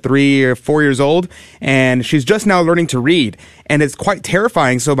 She's 3 or 4 years old, and she's just now learning to read. And it's quite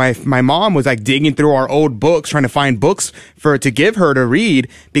terrifying. So my mom was like digging through our old books, trying to find books to give her to read,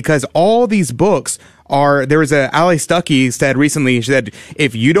 because all these books there was Ali Stuckey said recently, she said,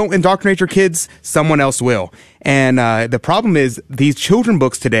 if you don't indoctrinate your kids, someone else will. And the problem is these children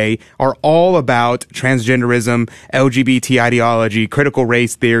books today are all about transgenderism, LGBT ideology, critical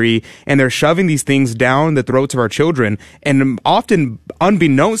race theory, and they're shoving these things down the throats of our children, and often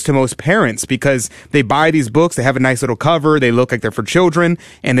unbeknownst to most parents, because they buy these books, they have a nice little cover, they look like they're for children,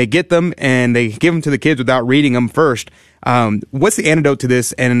 and they get them and they give them to the kids without reading them first. What's the antidote to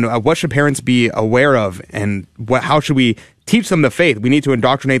this, and what should parents be aware of, and how should we teach them the faith? We need to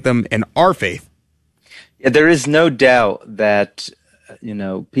indoctrinate them in our faith. Yeah, there is no doubt that,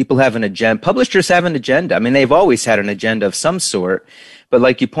 people have an agenda. Publishers have an agenda. I mean, they've always had an agenda of some sort. But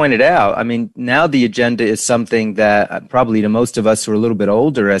like you pointed out, I mean, now the agenda is something that probably to most of us who are a little bit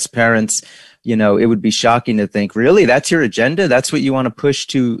older as parents, it would be shocking to think, really, that's your agenda? That's what you want to push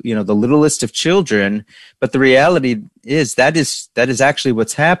to, the littlest of children. But the reality is that is actually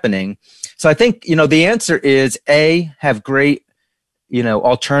what's happening. So I think, the answer is A, have great,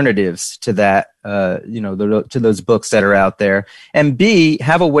 alternatives to that, to those books that are out there. And B,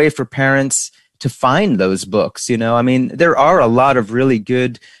 have a way for parents to find those books. I mean, there are a lot of really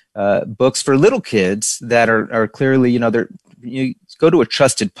good books for little kids that are clearly, you go to a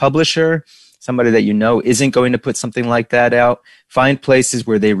trusted publisher, somebody that isn't going to put something like that out. Find places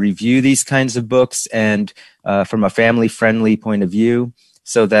where they review these kinds of books and from a family-friendly point of view,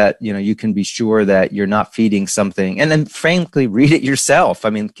 so that you can be sure that you're not feeding something. And then, frankly, read it yourself.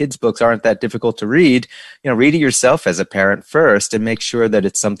 I mean, kids' books aren't that difficult to read. Read it yourself as a parent first, and make sure that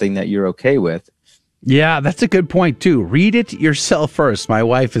it's something that you're okay with. Yeah, that's a good point too. Read it yourself first. My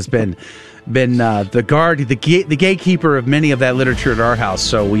wife has been the gatekeeper of many of that literature at our house,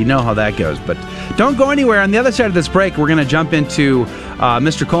 so we know how that goes. But don't go anywhere. On the other side of this break, we're going to jump into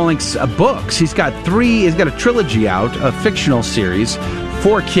Mr. Kolink's books. He's got a trilogy out, a fictional series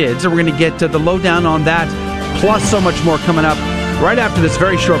for kids, and we're going to get the lowdown on that, plus so much more coming up right after this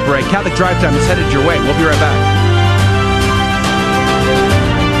very short break. Catholic Drive Time is headed your way. We'll be right back.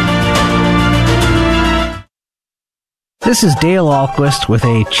 This is Dale Ahlquist with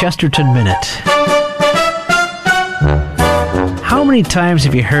a Chesterton Minute. How many times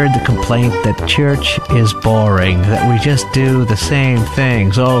have you heard the complaint that church is boring, that we just do the same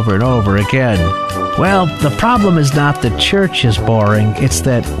things over and over again? Well, the problem is not that church is boring, it's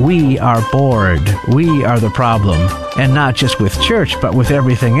that we are bored. We are the problem. And not just with church, but with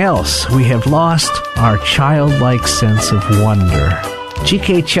everything else. We have lost our childlike sense of wonder.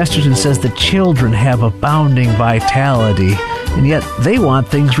 G.K. Chesterton says that children have abounding vitality, and yet they want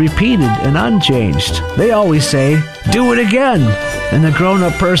things repeated and unchanged. They always say, do it again, and the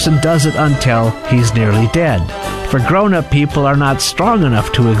grown-up person does it until he's nearly dead. For grown-up people are not strong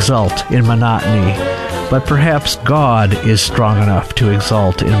enough to exult in monotony, but perhaps God is strong enough to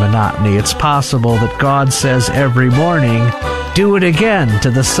exult in monotony. It's possible that God says every morning, do it again to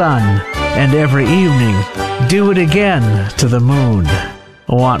the sun, and every evening, do it again to the moon.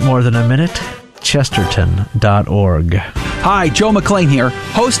 Want more than a minute? Chesterton.org. Hi, Joe McClain here,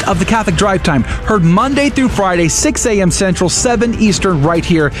 host of the Catholic Drive Time, heard Monday through Friday, 6 a.m. Central, 7 Eastern, right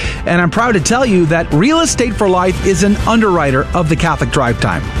here. And I'm proud to tell you that Real Estate for Life is an underwriter of the Catholic Drive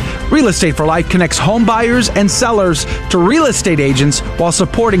Time. Real Estate for Life connects home buyers and sellers to real estate agents while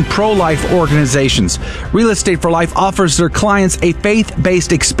supporting pro-life organizations. Real Estate for Life offers their clients a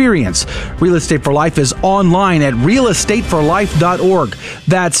faith-based experience. Real Estate for Life is online at realestateforlife.org.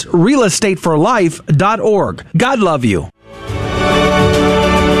 That's realestateforlife.org. God love you.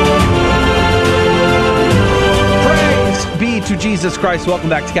 to Jesus Christ. Welcome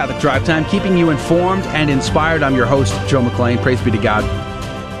back to Catholic Drive Time, keeping you informed and inspired. I'm your host, Joe McClain. Praise be to God.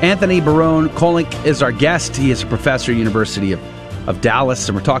 Anthony Barone Kolink is our guest. He is a professor at University of Dallas,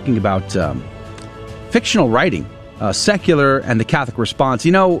 and we're talking about fictional writing, secular and the Catholic response.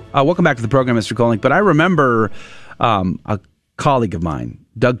 Welcome back to the program, Mr. Kolink, but I remember a colleague of mine,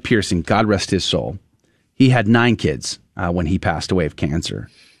 Doug Pearson, God rest his soul. He had 9 kids when he passed away of cancer.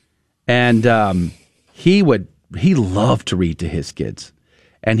 And he loved to read to his kids,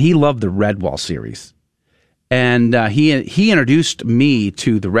 and he loved the Redwall series. And he introduced me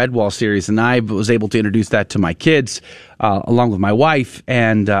to the Redwall series, and I was able to introduce that to my kids along with my wife.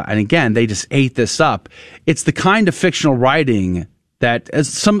 And again, they just ate this up. It's the kind of fictional writing that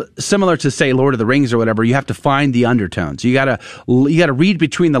is similar to, say, Lord of the Rings or whatever. You have to find the undertones. You gotta read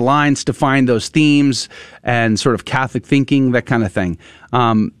between the lines to find those themes and sort of Catholic thinking, that kind of thing.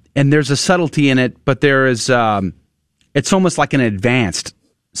 And there's a subtlety in it, but there is, it's almost like an advanced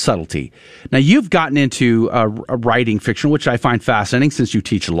subtlety. Now, you've gotten into writing fiction, which I find fascinating since you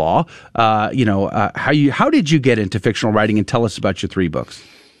teach law. How did you get into fictional writing, and tell us about your 3 books?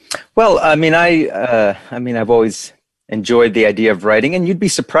 Well, I've always enjoyed the idea of writing, and you'd be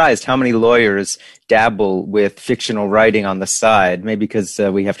surprised how many lawyers dabble with fictional writing on the side, maybe because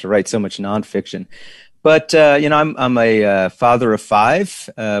we have to write so much nonfiction. But, I'm a father of 5.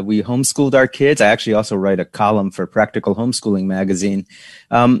 We homeschooled our kids. I actually also write a column for Practical Homeschooling magazine.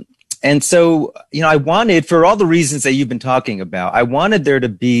 And so, I wanted, for all the reasons that you've been talking about, I wanted there to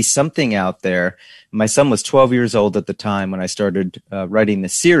be something out there. My son was 12 years old at the time when I started writing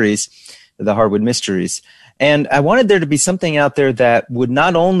this series, The Harwood Mysteries. And I wanted there to be something out there that would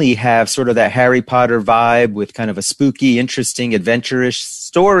not only have sort of that Harry Potter vibe with kind of a spooky, interesting, adventurous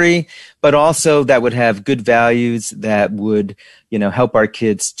story, but also that would have good values that would, help our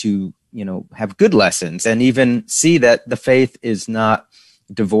kids to, have good lessons and even see that the faith is not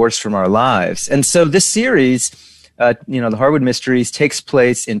divorced from our lives. And so this series, The Harwood Mysteries, takes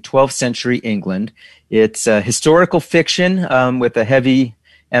place in 12th century England. It's historical fiction with a heavy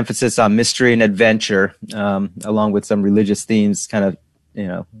emphasis on mystery and adventure, along with some religious themes kind of,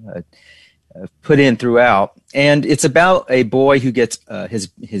 put in throughout. And it's about a boy who gets,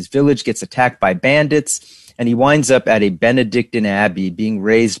 his village gets attacked by bandits, and he winds up at a Benedictine abbey being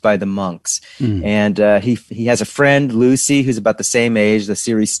raised by the monks. And he has a friend, Lucy, who's about the same age. The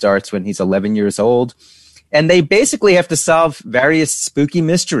series starts when he's 11 years old. And they basically have to solve various spooky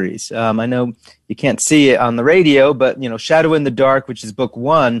mysteries. I know you can't see it on the radio, but, Shadow in the Dark, which is book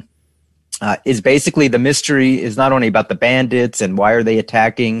 1, is basically the mystery is not only about the bandits and why are they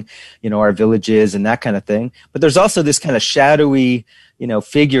attacking, our villages and that kind of thing, but there's also this kind of shadowy,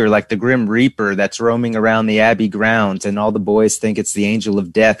 figure like the Grim Reaper that's roaming around the abbey grounds, and all the boys think it's the angel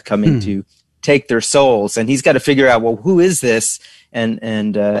of death coming to take their souls. And he's got to figure out, well, who is this?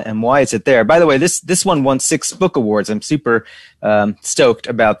 And why is it there? By the way, this one won 6 book awards. I'm super stoked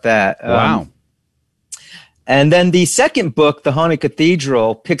about that. Wow. And then the second book, The Haunted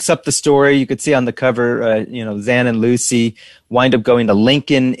Cathedral, picks up the story. You could see on the cover, Zan and Lucy wind up going to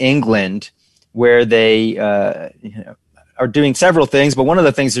Lincoln, England, where they are doing several things. But one of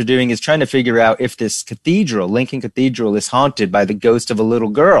the things they're doing is trying to figure out if this cathedral, Lincoln Cathedral, is haunted by the ghost of a little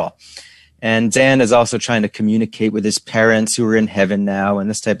girl. And Dan is also trying to communicate with his parents who are in heaven now and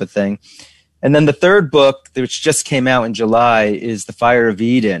this type of thing. And then the third book, which just came out in July, is The Fire of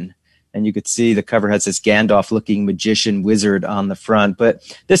Eden. And you could see the cover has this Gandalf-looking magician wizard on the front.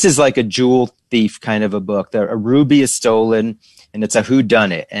 But this is like a jewel thief kind of a book. A ruby is stolen, and it's a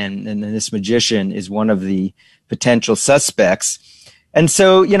whodunit. And this magician is one of the potential suspects. And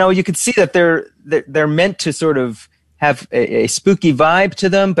so, you could see that they're meant to sort of have a spooky vibe to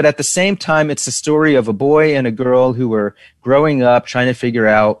them, but at the same time, it's the story of a boy and a girl who are growing up, trying to figure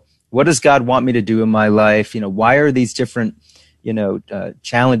out, what does God want me to do in my life? Why are these different,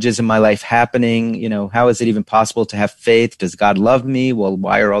 challenges in my life happening? How is it even possible to have faith? Does God love me? Well,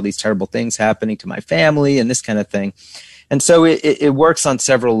 why are all these terrible things happening to my family and this kind of thing? And so it works on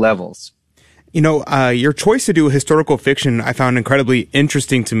several levels. Your choice to do historical fiction I found incredibly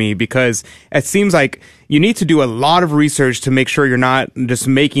interesting to me, because it seems like you need to do a lot of research to make sure you're not just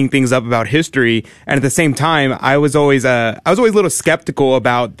making things up about history. And at the same time, I was always a little skeptical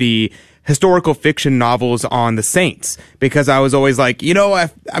about the historical fiction novels on the saints, because I was always like, I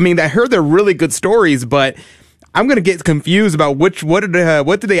heard they're really good stories, but I'm going to get confused about what did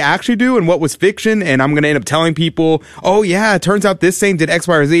they actually do and what was fiction. And I'm going to end up telling people, oh yeah, it turns out this saint did X,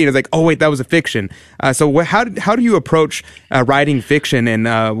 Y, or Z. And it's like, oh wait, that was a fiction. So how do you approach writing fiction, and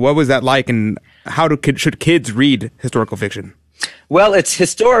what was that like, and should kids read historical fiction? Well, it's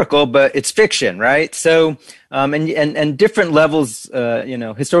historical, but it's fiction, right? So, and different levels,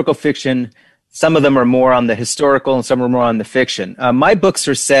 historical fiction, some of them are more on the historical and some are more on the fiction. My books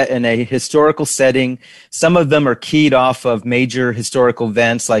are set in a historical setting. Some of them are keyed off of major historical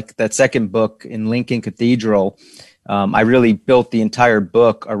events, like that second book in Lincoln Cathedral. I really built the entire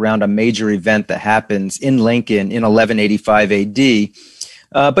book around a major event that happens in Lincoln in 1185 AD.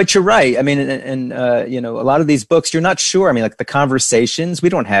 But you're right. I mean, a lot of these books, you're not sure. I mean, like the conversations, we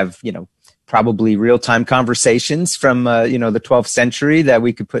don't have, probably real-time conversations from, the 12th century that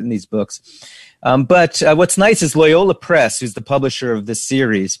we could put in these books. But what's nice is Loyola Press, who's the publisher of this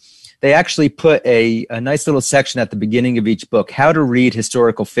series, they actually put a nice little section at the beginning of each book, how to read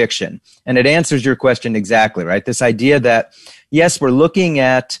historical fiction. And it answers your question exactly, right? This idea that, yes, we're looking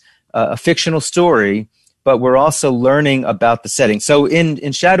at a fictional story, but we're also learning about the setting. So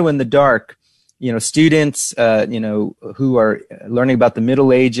in Shadow in the Dark, students, who are learning about the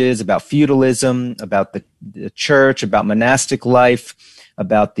Middle Ages, about feudalism, about the church, about monastic life,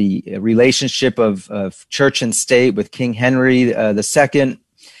 about the relationship of church and state with King Henry II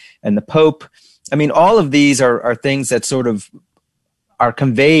and the Pope. I mean, all of these are things that sort of are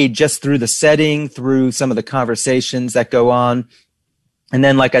conveyed just through the setting, through some of the conversations that go on. And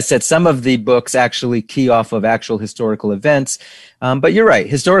then, like I said, some of the books actually key off of actual historical events. But you're right.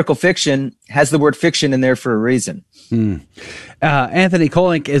 Historical fiction has the word fiction in there for a reason. Anthony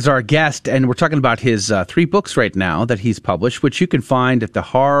Kolink is our guest, and we're talking about his 3 books right now that he's published, which you can find at the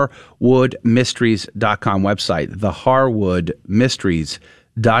harwoodmysteries.com website, the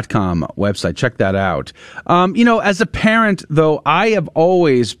harwoodmysteries.com website. Check that out. As a parent, though, I have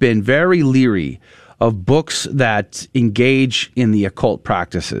always been very leery of books that engage in the occult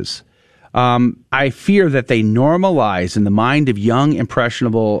practices. I fear that they normalize in the mind of young,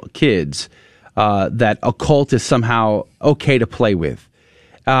 impressionable kids that occult is somehow okay to play with.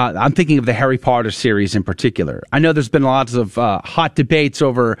 I'm thinking of the Harry Potter series in particular. I know there's been lots of hot debates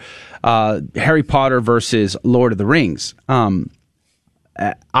over Harry Potter versus Lord of the Rings.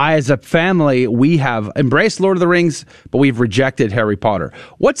 As a family, we have embraced Lord of the Rings, but we've rejected Harry Potter.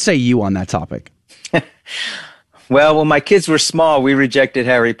 What say you on that topic? Well, when my kids were small, we rejected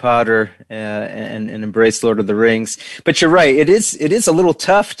Harry Potter and embraced Lord of the Rings. But you're right; it is a little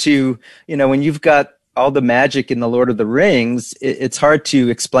tough to, when you've got all the magic in the Lord of the Rings, it's hard to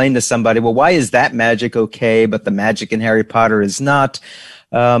explain to somebody, well, why is that magic okay, but the magic in Harry Potter is not?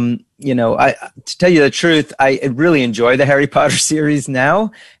 To tell you the truth, I really enjoy the Harry Potter series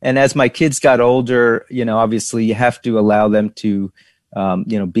now. And as my kids got older, obviously you have to allow them to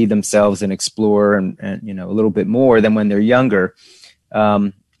be themselves and explore and a little bit more than when they're younger.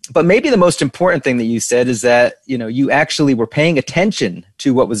 But maybe the most important thing that you said is that, you actually were paying attention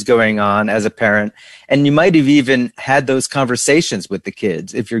to what was going on as a parent, and you might have even had those conversations with the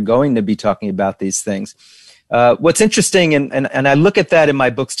kids if you're going to be talking about these things. What's interesting, and I look at that in my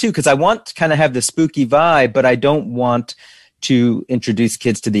books too, because I want to kind of have the spooky vibe, but I don't want to introduce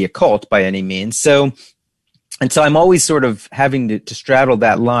kids to the occult by any means. So I'm always sort of having to straddle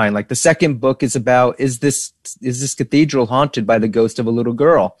that line. Like the second book is about, is this cathedral haunted by the ghost of a little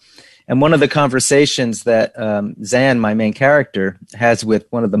girl? And one of the conversations that Zan, my main character, has with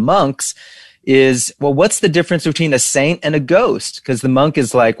one of the monks is, well, what's the difference between a saint and a ghost? Because the monk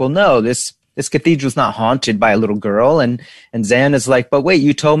is like, well, no, this cathedral's not haunted by a little girl. And Zan is like, but wait,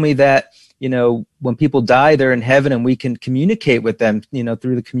 you told me that, when people die, they're in heaven and we can communicate with them,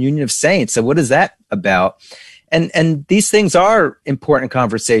 through the communion of saints. So what is that about? And these things are important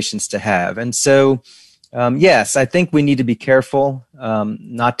conversations to have. And so, yes, I think we need to be careful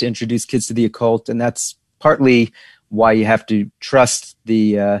not to introduce kids to the occult. And that's partly why you have to trust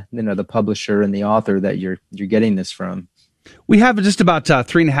the publisher and the author that you're getting this from. We have just about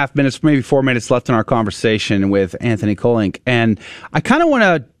 3.5 minutes, maybe 4 minutes left in our conversation with Anthony Kolink, and I kind of want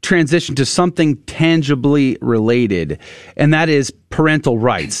to transition to something tangibly related, and that is parental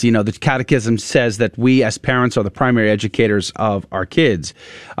rights. The Catechism says that we as parents are the primary educators of our kids.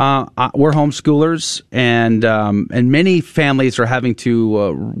 We're homeschoolers, and many families are having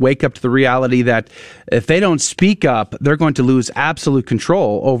to wake up to the reality that if they don't speak up, they're going to lose absolute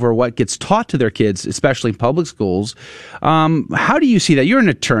control over what gets taught to their kids, especially in public schools. How do you see that? You're an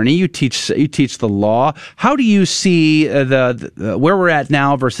attorney. You teach the law. How do you see the where we're at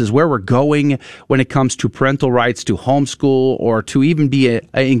now versus where we're going when it comes to parental rights to homeschool or to even be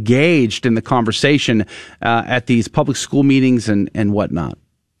engaged in the conversation at these public school meetings and whatnot?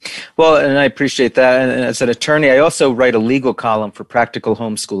 Well, and I appreciate that. And as an attorney, I also write a legal column for Practical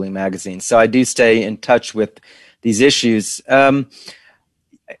Homeschooling magazine. So I do stay in touch with these issues.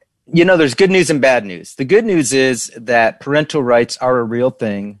 there's good news and bad news. The good news is that parental rights are a real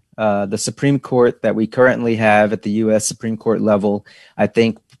thing. The Supreme Court that we currently have at the U.S. Supreme Court level, I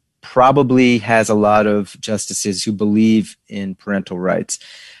think, probably has a lot of justices who believe in parental rights.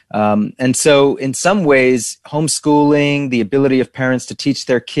 And so in some ways, homeschooling, the ability of parents to teach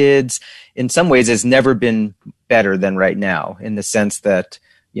their kids, in some ways has never been better than right now, in the sense that,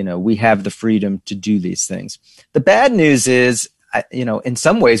 we have the freedom to do these things. The bad news is, in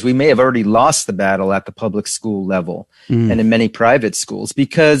some ways, we may have already lost the battle at the public school level and in many private schools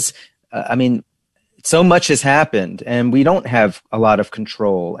because, so much has happened and we don't have a lot of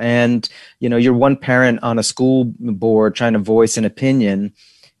control. And, you're one parent on a school board trying to voice an opinion.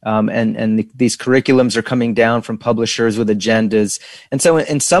 These curriculums are coming down from publishers with agendas. And so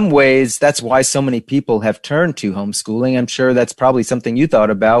in some ways, that's why so many people have turned to homeschooling. I'm sure that's probably something you thought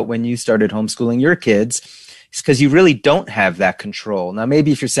about when you started homeschooling your kids. It's because you really don't have that control. Now,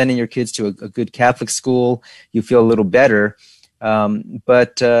 maybe if you're sending your kids to a good Catholic school, you feel a little better.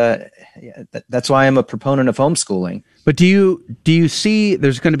 That's why I'm a proponent of homeschooling. But do you see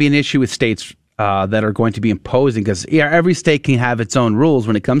there's going to be an issue with states that are going to be imposing, because every state can have its own rules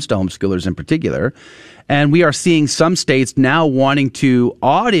when it comes to homeschoolers in particular. And we are seeing some states now wanting to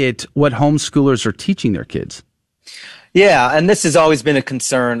audit what homeschoolers are teaching their kids. Yeah, and this has always been a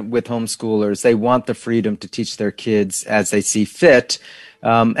concern with homeschoolers. They want the freedom to teach their kids as they see fit.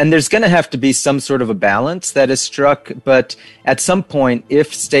 And there's going to have to be some sort of a balance that is struck. But at some point,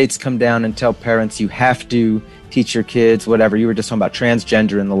 if states come down and tell parents you have to teach your kids, whatever, you were just talking about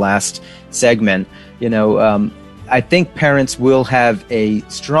transgender in the last segment, I think parents will have a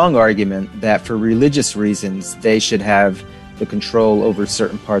strong argument that for religious reasons, they should have the control over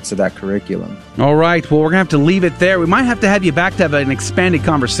certain parts of that curriculum. All right. Well, we're going to have to leave it there. We might have to have you back to have an expanded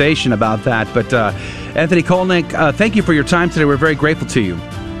conversation about that. But Anthony Kolnick, thank you for your time today. We're very grateful to you.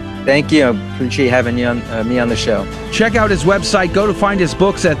 Thank you. I appreciate having you me on the show. Check out his website. Go to find his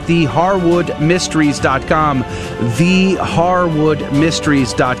books at theharwoodmysteries.com.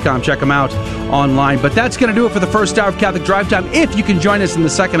 Theharwoodmysteries.com. Check them out online. But that's going to do it for the first hour of Catholic Drive Time. If you can join us in the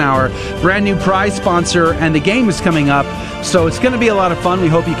second hour, brand new prize sponsor, and the game is coming up. So it's going to be a lot of fun. We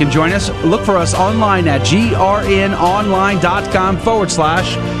hope you can join us. Look for us online at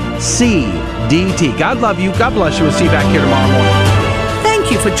grnonline.com/CDT. God love you. God bless you. We'll see you back here tomorrow morning.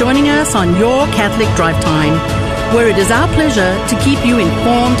 Thank you for joining us on Your Catholic Drive Time, where it is our pleasure to keep you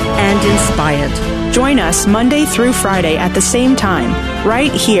informed and inspired. Join us Monday through Friday at the same time,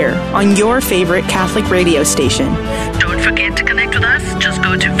 right here on your favorite Catholic radio station. Don't forget to connect with us. Just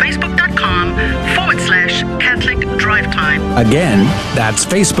go to facebook.com/Catholic Drive Time. Again, that's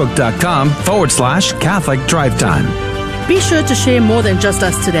facebook.com/Catholic Drive Time. Be sure to share more than just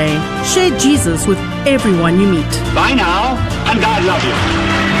us today. Share Jesus with everyone you meet. Bye now, and God love you.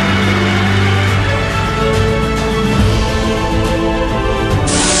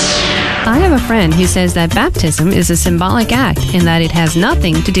 I have a friend who says that baptism is a symbolic act and that it has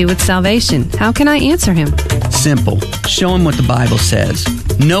nothing to do with salvation. How can I answer him? Simple. Show him what the Bible says.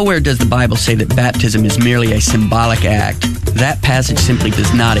 Nowhere does the Bible say that baptism is merely a symbolic act. That passage simply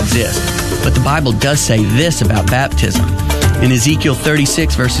does not exist. But the Bible does say this about baptism. In Ezekiel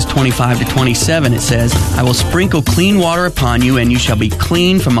 36, verses 25 to 27, it says, I will sprinkle clean water upon you, and you shall be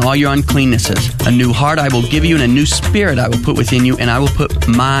clean from all your uncleannesses. A new heart I will give you, and a new spirit I will put within you, and I will put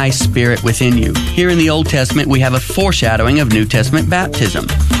my spirit within you. Here in the Old Testament, we have a foreshadowing of New Testament baptism.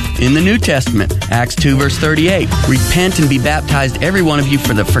 In the New Testament, Acts 2, verse 38, repent and be baptized, every one of you,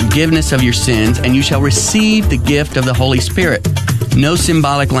 for the forgiveness of your sins, and you shall receive the gift of the Holy Spirit. No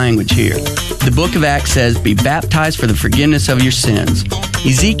symbolic language here. The book of Acts says, be baptized for the forgiveness of your sins.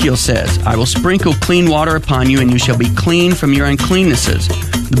 Ezekiel says, I will sprinkle clean water upon you, and you shall be clean from your uncleannesses.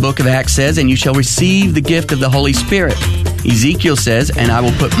 The book of Acts says, and you shall receive the gift of the Holy Spirit. Ezekiel says, and I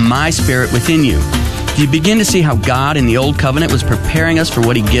will put my spirit within you. Do you begin to see how God in the Old Covenant was preparing us for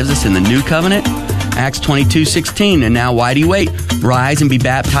what He gives us in the New Covenant? Acts 22:16, and now why do you wait? Rise and be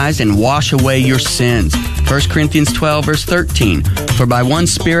baptized and wash away your sins. 1 Corinthians 12, verse 13, for by one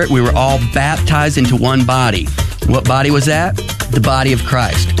Spirit we were all baptized into one body. What body was that? The body of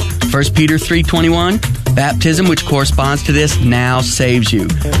Christ. 1 Peter 3:21, baptism, which corresponds to this, now saves you.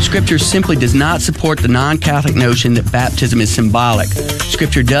 Scripture simply does not support the non-Catholic notion that baptism is symbolic.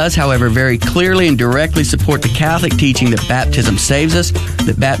 Scripture does, however, very clearly and directly support the Catholic teaching that baptism saves us,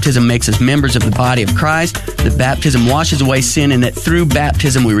 that baptism makes us members of the body of Christ, that baptism washes away sin, and that through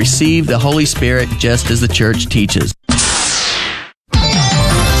baptism we receive the Holy Spirit just as the Church teaches.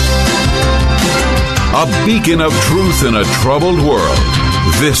 A beacon of truth in a troubled world.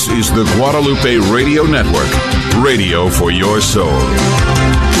 This is the Guadalupe Radio Network, radio for your soul.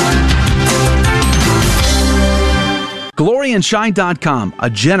 GloryandShine.com, a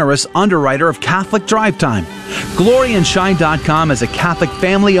generous underwriter of Catholic Drive Time. GloryandShine.com is a Catholic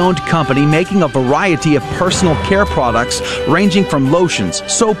family-owned company making a variety of personal care products ranging from lotions,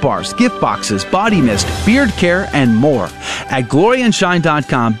 soap bars, gift boxes, body mist, beard care, and more. At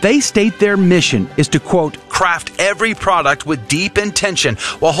GloryandShine.com, they state their mission is to, quote, craft every product with deep intention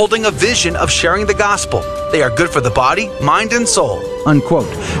while holding a vision of sharing the gospel. They are good for the body, mind, and soul,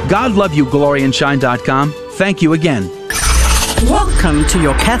 unquote. God love you, GloryandShine.com. Thank you again. Welcome to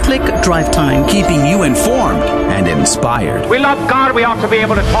your Catholic Drive Time, keeping you informed and inspired. We love God. We ought to be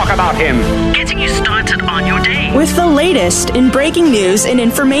able to talk about Him. Getting you started on your day. With the latest in breaking news and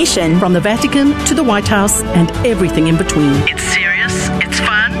information from the Vatican to the White House and everything in between. It's serious, it's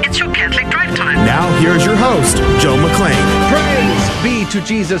fun, it's your Catholic Drive Time. Now, here's your host, Joe McClain. Praise be to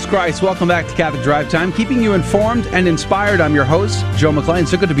Jesus Christ. Welcome back to Catholic Drive Time, keeping you informed and inspired. I'm your host, Joe McClain.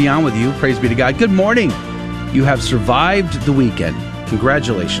 So good to be on with you. Praise be to God. Good morning. You have survived the weekend.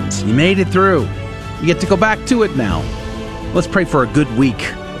 Congratulations. You made it through. You get to go back to it now. Let's pray for a good week.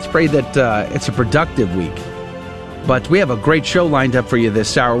 Let's pray that it's a productive week. But we have a great show lined up for you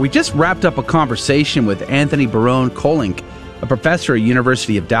this hour. We just wrapped up a conversation with Anthony Barone-Kolink, a professor at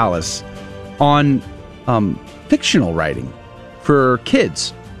University of Dallas, on fictional writing for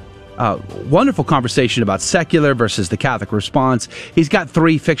kids. Wonderful conversation about secular versus the Catholic response. He's got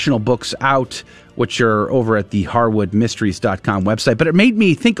 3 fictional books out, which are over at the HarwoodMysteries.com website. But it made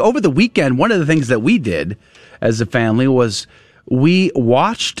me think over the weekend, one of the things that we did as a family was we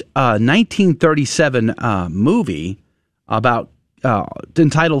watched a 1937 movie about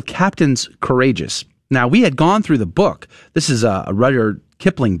entitled Captains Courageous. Now, we had gone through the book. This is a Rudyard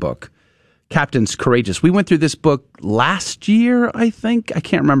Kipling book, Captains Courageous. We went through this book last year, I think. I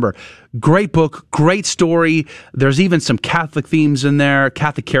can't remember. Great book, great story. There's even some Catholic themes in there,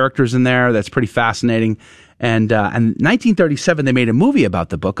 Catholic characters in there. That's pretty fascinating. And in 1937, they made a movie about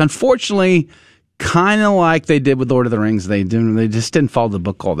the book. Unfortunately, kind of like they did with Lord of the Rings, they just didn't follow the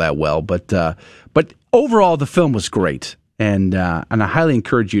book all that well. But overall, the film was great, and I highly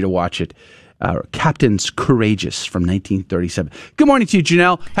encourage you to watch it. Captains Courageous from 1937. Good morning to you,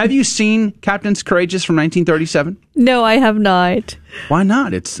 Janelle. Have you seen Captains Courageous from 1937? No, I have not. Why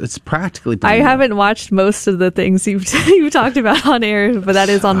not? It's practically. I haven't watched most of the things you've talked about on air, but that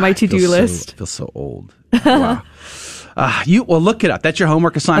is on my to-do list. I feel so old. Wow. Look it up. That's your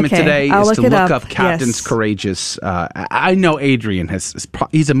homework assignment today. I'll is to look up Captains Courageous. I know Adrian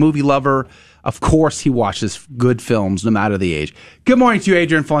he's a movie lover. Of course, he watches good films, no matter the age. Good morning to you,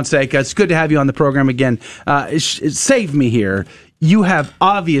 Adrian Fonseca. It's good to have you on the program again. Save me here. You have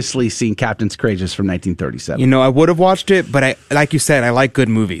obviously seen Captains Courageous from 1937. You know, I would have watched it, but like you said, I like good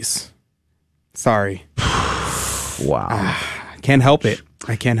movies. Sorry. Wow. Can't help it.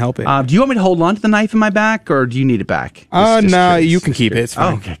 I can't help it. Do you want me to hold on to the knife in my back, or do you need it back? No, you can keep it. It's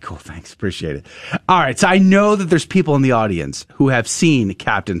fine. Okay, cool. Thanks. Appreciate it. All right. So I know that there's people in the audience who have seen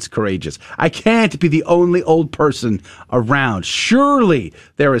Captains Courageous. I can't be the only old person around. Surely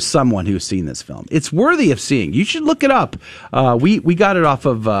there is someone who's seen this film. It's worthy of seeing. You should look it up. We got it off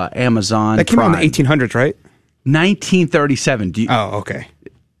of Amazon. That came out in the 1800s, right? 1937. Oh, okay.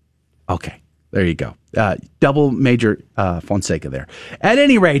 Okay. There you go. Double major Fonseca there. At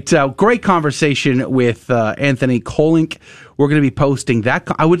any rate, great conversation with Anthony Kolink. We're going to be posting that.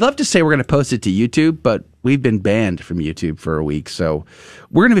 I would love to say we're going to post it to YouTube, but we've been banned from YouTube for a week. So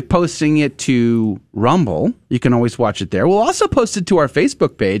we're going to be posting it to Rumble. You can always watch it there. We'll also post it to our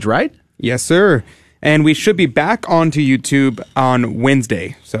Facebook page, right? Yes, sir. And we should be back onto YouTube on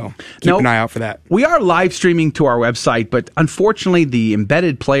Wednesday, so keep an eye out for that. We are live streaming to our website, but unfortunately the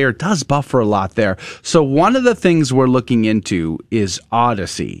embedded player does buffer a lot there. So one of the things we're looking into is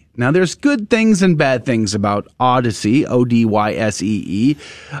Odyssey. Now, there's good things and bad things about Odyssey, Odyssee.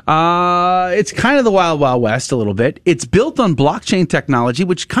 It's kind of the Wild Wild West a little bit. It's built on blockchain technology,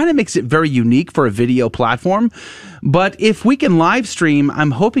 which kind of makes it very unique for a video platform. But if we can live stream,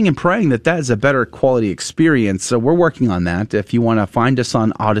 I'm hoping and praying that is a better quality experience. So we're working on that. If you want to find us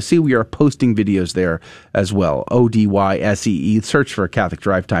on Odyssey, we are posting videos there as well. Odyssee. Search for Catholic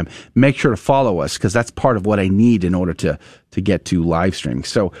Drive Time. Make sure to follow us, because that's part of what I need in order to get to live streaming.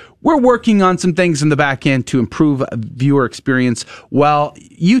 So we're working on some things in the back end to improve viewer experience while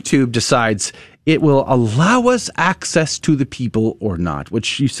YouTube decides it will allow us access to the people or not,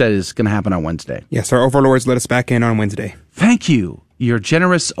 which you said is going to happen on Wednesday. Yes, our overlords let us back in on Wednesday. Thank you. Your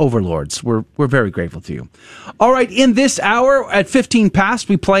generous overlords. We're very grateful to you. All right, in this hour at 15 past,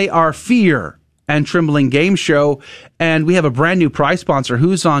 we play our Fear and Trembling game show. And we have a brand new prize sponsor.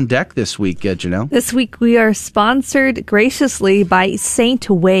 Who's on deck this week, Janelle? This week we are sponsored graciously by Saint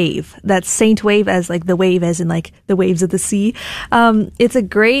Wave. That's Saint Wave as like the wave as in like the waves of the sea. It's a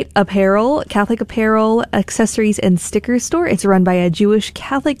great apparel, Catholic apparel, accessories, and sticker store. It's run by a Jewish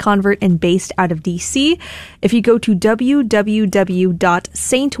Catholic convert and based out of DC. If you go to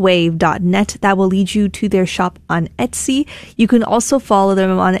www.saintwave.net, that will lead you to their shop on Etsy. You can also follow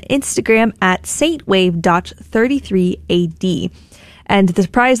them on Instagram at saintwave.33AD. And the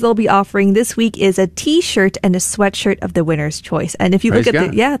prize they'll be offering this week is a t-shirt and a sweatshirt of the winner's choice. And if you look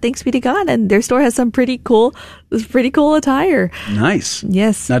at thanks be to God, and their store has some pretty cool attire. Nice.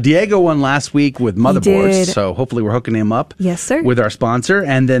 Yes. Now, Diego won last week with motherboards, so hopefully we're hooking him up. Yes, sir. With our sponsor.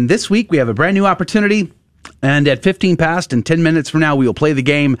 And then this week we have a brand new opportunity. And at 15 past and 10 minutes from now, we will play the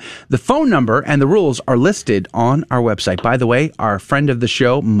game. The phone number and the rules are listed on our website. By the way, our friend of the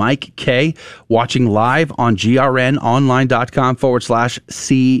show, Mike K, watching live on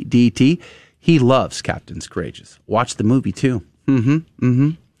grnonline.com/CDT. He loves Captains Courageous. Watch the movie, too.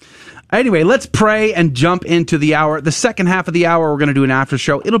 Anyway, let's pray and jump into the hour. The second half of the hour, we're going to do an after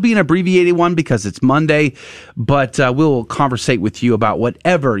show. It'll be an abbreviated one because it's Monday, but we'll conversate with you about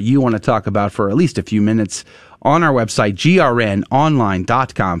whatever you want to talk about for at least a few minutes on our website,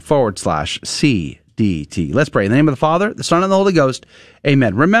 grnonline.com/CDT. Let's pray. In the name of the Father, the Son, and the Holy Ghost.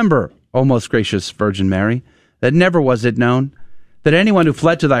 Amen. Remember, O most gracious Virgin Mary, that never was it known that anyone who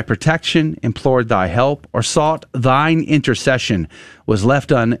fled to thy protection, implored thy help, or sought thine intercession was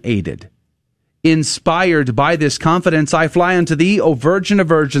left unaided. Inspired by this confidence, I fly unto thee, O Virgin of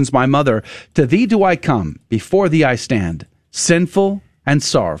Virgins, my mother. To thee do I come, before thee I stand, sinful and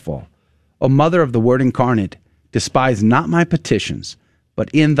sorrowful. O Mother of the Word incarnate, despise not my petitions,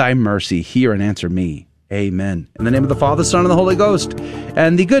 but in thy mercy hear and answer me. Amen. In the name of the Father, Son, and the Holy Ghost.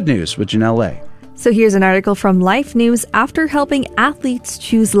 And the good news with Janelle Lay. So here's an article from Life News. After helping athletes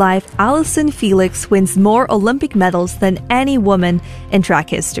choose life, Allison Felix wins more Olympic medals than any woman in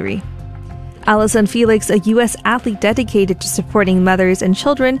track history. Allison Felix, a U.S. athlete dedicated to supporting mothers and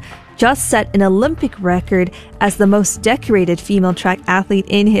children, just set an Olympic record as the most decorated female track athlete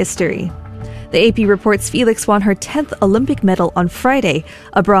in history. The AP reports Felix won her 10th Olympic medal on Friday,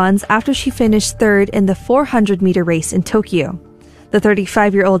 a bronze, after she finished third in the 400-meter race in Tokyo. The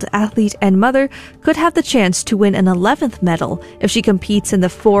 35-year-old athlete and mother could have the chance to win an 11th medal if she competes in the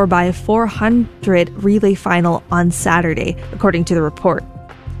 4x400 relay final on Saturday, according to the report.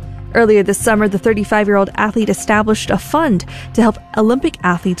 Earlier this summer, the 35-year-old athlete established a fund to help Olympic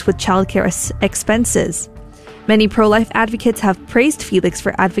athletes with childcare expenses. Many pro-life advocates have praised Felix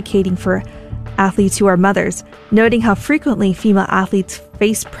for advocating for athletes who are mothers, noting how frequently female athletes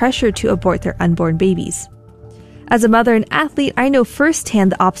face pressure to abort their unborn babies. As a mother and athlete, I know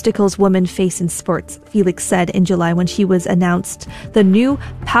firsthand the obstacles women face in sports, Felix said in July when she was announced the new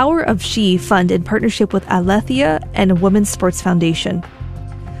Power of She Fund in partnership with Aletheia and Women's Sports Foundation.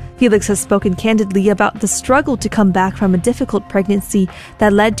 Felix has spoken candidly about the struggle to come back from a difficult pregnancy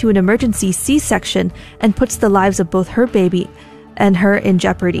that led to an emergency C-section and puts the lives of both her baby and her in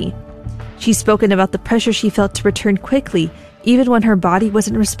jeopardy. She's spoken about the pressure she felt to return quickly, even when her body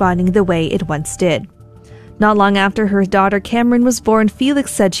wasn't responding the way it once did. Not long after her daughter Cameron was born,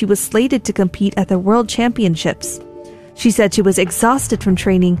 Felix said she was slated to compete at the World Championships. She said she was exhausted from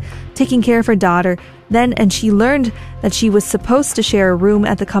training, taking care of her daughter, and she learned that she was supposed to share a room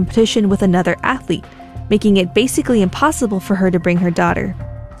at the competition with another athlete, making it basically impossible for her to bring her daughter.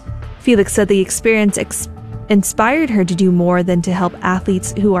 Felix said the experience inspired her to do more than to help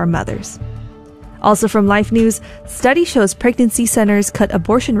athletes who are mothers. Also from Life News, study shows pregnancy centers cut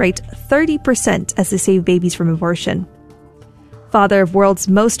abortion rate 30% as they save babies from abortion. Father of world's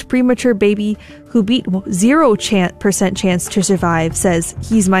most premature baby who beat 0% chance to survive says,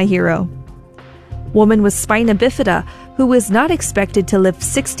 "He's my hero." Woman with spina bifida who was not expected to live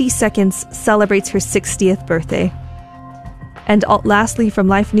 60 seconds celebrates her 60th birthday. And lastly from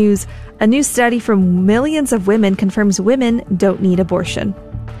Life News, a new study from millions of women confirms women don't need abortion.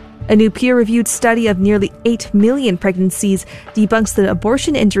 A new peer-reviewed study of nearly 8 million pregnancies debunks the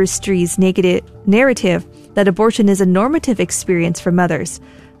abortion industry's negative narrative that abortion is a normative experience for mothers,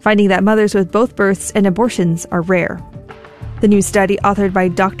 finding that mothers with both births and abortions are rare. The new study, authored by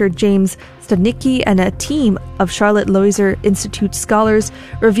Dr. James Studnicki and a team of Charlotte Loiser Institute scholars,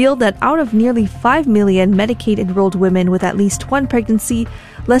 revealed that out of nearly 5 million Medicaid-enrolled women with at least one pregnancy,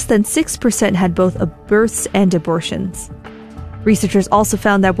 less than 6% had both births and abortions. Researchers also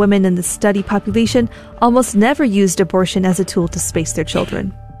found that women in the study population almost never used abortion as a tool to space their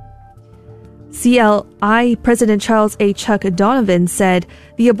children. CLI President Charles A. Chuck Donovan said,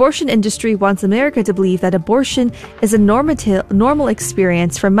 "The abortion industry wants America to believe that abortion is a normal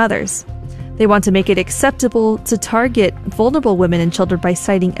experience for mothers. They want to make it acceptable to target vulnerable women and children by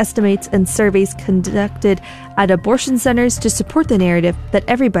citing estimates and surveys conducted at abortion centers to support the narrative that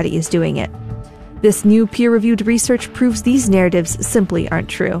everybody is doing it. This new peer-reviewed research proves these narratives simply aren't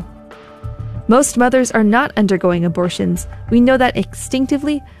true. Most mothers are not undergoing abortions. We know that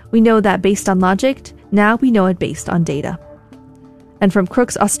instinctively. We know that based on logic. Now we know it based on data." And from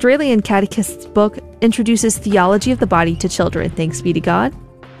Crook's Australian Catechist's book introduces theology of the body to children. Thanks be to God.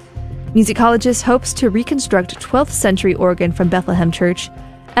 Musicologist hopes to reconstruct 12th century organ from Bethlehem Church.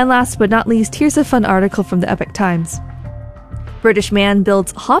 And last but not least, here's a fun article from the Epoch Times. British man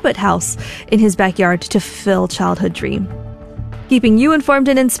builds Hobbit house in his backyard to fulfill childhood dream. Keeping you informed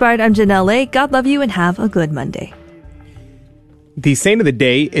and inspired, I'm Janelle Lay. God love you and have a good Monday. The saint of the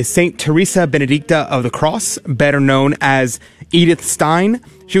day is Saint Teresa Benedicta of the Cross, better known as Edith Stein.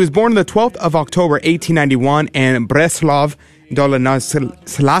 She was born on the 12th of October, 1891 in Breslau,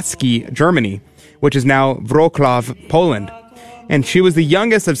 Dolnoslaski, Germany, which is now Wrocław, Poland. And she was the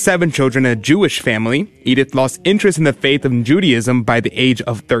youngest of 7 children in a Jewish family. Edith lost interest in the faith of Judaism by the age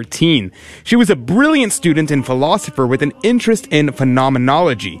of 13. She was a brilliant student and philosopher with an interest in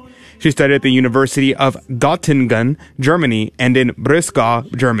phenomenology. She studied at the University of Göttingen, Germany, and in Breslau,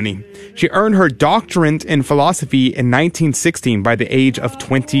 Germany. She earned her doctorate in philosophy in 1916 by the age of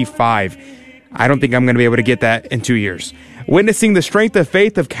 25. I don't think I'm going to be able to get that in 2 years. Witnessing the strength of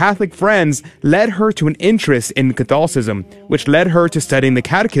faith of Catholic friends led her to an interest in Catholicism, which led her to studying the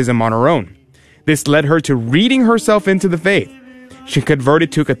Catechism on her own. This led her to reading herself into the faith. She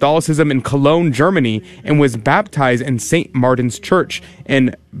converted to Catholicism in Cologne, Germany, and was baptized in St. Martin's Church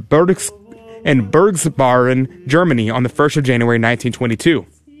in Bergsbaren, Germany on the 1st of January 1922.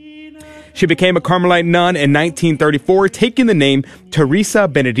 She became a Carmelite nun in 1934, taking the name Teresa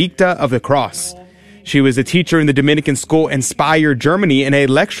Benedicta of the Cross. She was a teacher in the Dominican school in Speyer, Germany, and a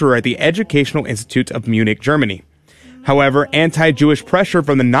lecturer at the Educational Institute of Munich, Germany. However, anti-Jewish pressure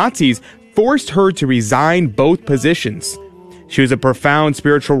from the Nazis forced her to resign both positions. She was a profound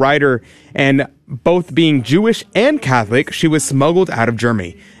spiritual writer, and both being Jewish and Catholic, she was smuggled out of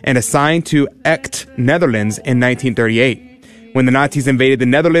Germany and assigned to Echt, Netherlands in 1938. When the Nazis invaded the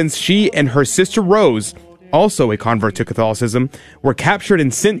Netherlands, she and her sister Rose, also a convert to Catholicism, were captured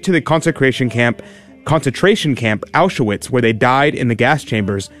and sent to the concentration camp Auschwitz, where they died in the gas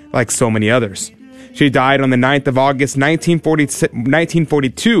chambers like so many others. She died on the 9th of August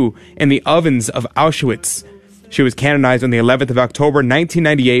 1942 in the ovens of Auschwitz. She was canonized on the 11th of October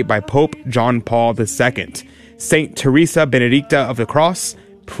 1998 by Pope John Paul II. Saint Teresa Benedicta of the Cross,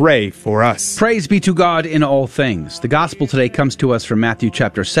 pray for us. Praise be to God in all things. The gospel today comes to us from Matthew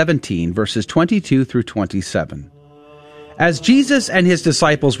chapter 17, verses 22 through 27. As Jesus and his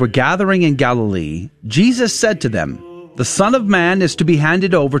disciples were gathering in Galilee, Jesus said to them, "The Son of Man is to be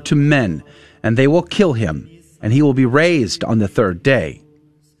handed over to men, and they will kill him, and he will be raised on the 3rd day."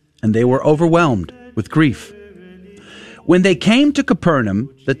 And they were overwhelmed with grief. When they came to Capernaum,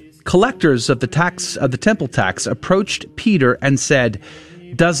 the collectors of the temple tax approached Peter and said,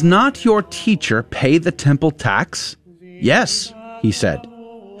 "Does not your teacher pay the temple tax?" "Yes," he said.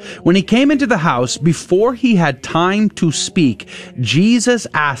 When he came into the house, before he had time to speak, Jesus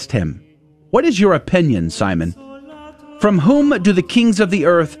asked him, "What is your opinion, Simon? From whom do the kings of the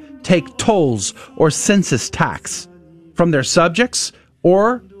earth take tolls or census tax? From their subjects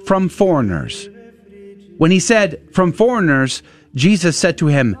or from foreigners?" When he said, "From foreigners," Jesus said to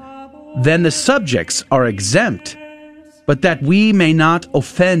him, "Then the subjects are exempt. But that we may not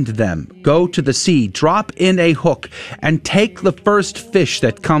offend them, go to the sea, drop in a hook, and take the first fish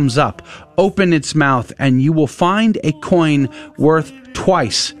that comes up. Open its mouth, and you will find a coin worth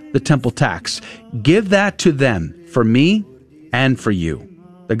twice the temple tax. Give that to them for me and for you."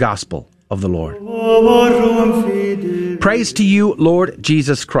 The Gospel of the Lord. Praise to you, Lord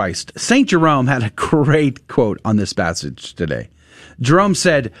Jesus Christ. St. Jerome had a great quote on this passage today. Jerome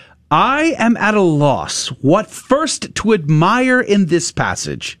said, "I am at a loss what first to admire in this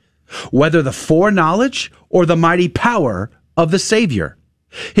passage, whether the foreknowledge or the mighty power of the Savior.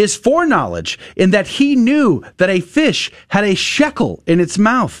 His foreknowledge in that he knew that a fish had a shekel in its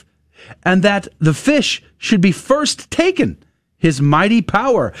mouth, and that the fish should be first taken. His mighty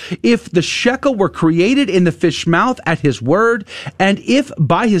power, if the shekel were created in the fish's mouth at his word, and if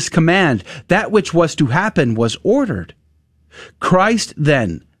by his command that which was to happen was ordered. Christ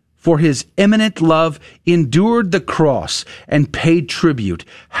then, for his imminent love, endured the cross and paid tribute.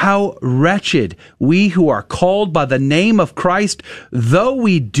 How wretched we who are called by the name of Christ, though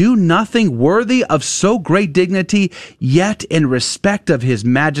we do nothing worthy of so great dignity, yet in respect of his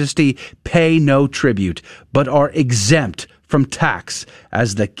majesty pay no tribute, but are exempt from tax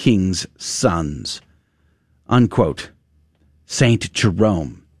as the king's sons. Unquote. Saint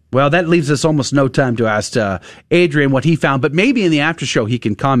Jerome. Well, that leaves us almost no time to ask Adrian what he found, but maybe in the after show he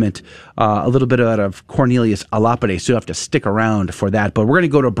can comment a little bit out of Cornelius a Lapide, so you have to stick around for that. But we're going to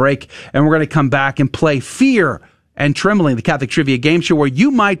go to a break, and we're going to come back and play Fear and Trembling, the Catholic Trivia Game Show, where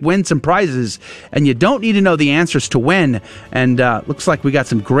you might win some prizes, and you don't need to know the answers to win. And looks like we got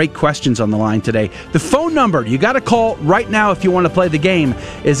some great questions on the line today. The phone number you got to call right now if you want to play the game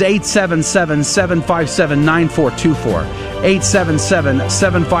is 877-757-9424.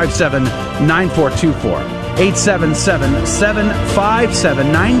 877-757-9424.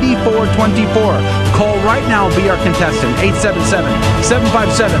 877-757-9424. Call right now and be our contestant.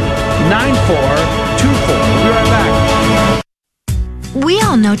 877-757-9424. We'll be right back. We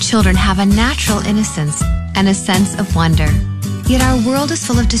all know children have a natural innocence and a sense of wonder. Yet our world is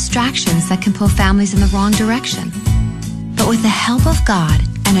full of distractions that can pull families in the wrong direction. But with the help of God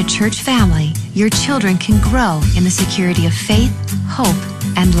and a church family, your children can grow in the security of faith, hope,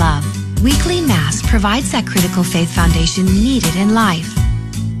 and love. Weekly Mass provides that critical faith foundation needed in life.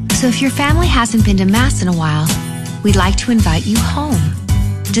 So if your family hasn't been to Mass in a while, we'd like to invite you home.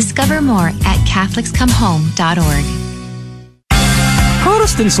 Discover more at CatholicsComeHome.org.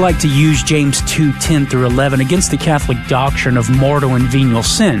 Protestants like to use James 2:10-11 against the Catholic doctrine of mortal and venial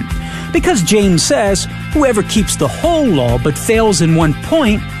sin, because James says, whoever keeps the whole law but fails in one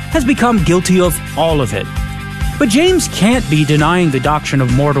point has become guilty of all of it. But James can't be denying the doctrine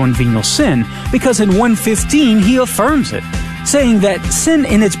of mortal and venial sin, because in 1:15 he affirms it, saying that sin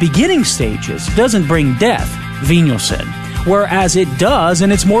in its beginning stages doesn't bring death, venial sin, whereas it does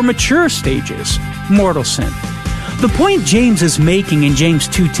in its more mature stages, mortal sin. The point James is making in James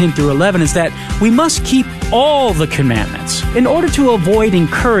 2:10-11 is that we must keep all the commandments in order to avoid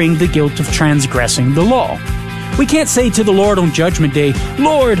incurring the guilt of transgressing the law. We can't say to the Lord on Judgment Day,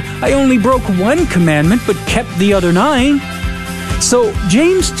 Lord, I only broke one commandment but kept the other 9. So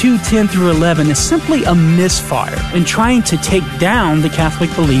James 2:10-11 is simply a misfire in trying to take down the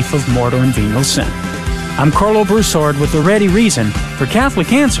Catholic belief of mortal and venial sin. I'm Carlo Broussard with the ready reason for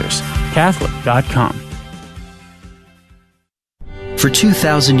Catholic Answers, Catholic.com. For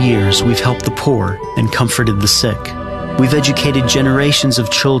 2,000 years, we've helped the poor and comforted the sick. We've educated generations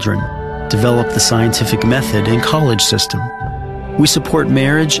of children, developed the scientific method and college system. We support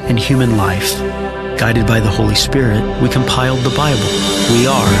marriage and human life. Guided by the Holy Spirit, we compiled the Bible. We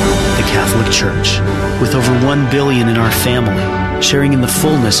are the Catholic Church, with over 1 billion in our family, sharing in the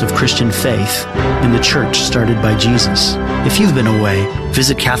fullness of Christian faith in the church started by Jesus. If you've been away,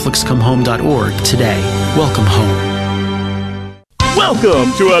 visit CatholicsComeHome.org today. Welcome home.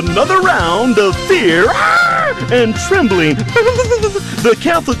 Welcome to another round of Fear and Trembling, the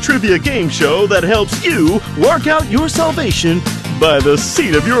Catholic Trivia Game Show that helps you work out your salvation by the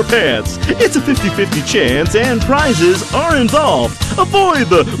seat of your pants. It's a 50-50 chance and prizes are involved. Avoid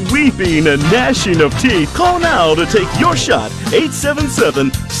the weeping and gnashing of teeth. Call now to take your shot.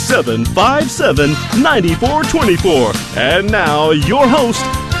 877-757-9424. And now, your host,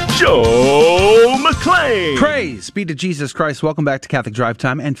 Joe McClain. Praise be to Jesus Christ. Welcome back to Catholic Drive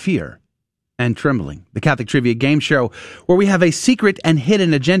Time and Fear and Trembling, the Catholic Trivia Game Show, where we have a secret and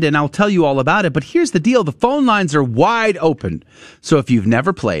hidden agenda, and I'll tell you all about it. But here's the deal. The phone lines are wide open. So if you've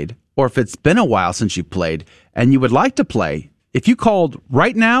never played, or if it's been a while since you've played, and you would like to play, if you called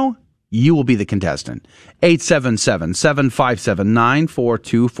right now, you will be the contestant.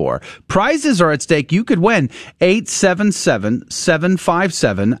 877-757-9424. Prizes are at stake. You could win.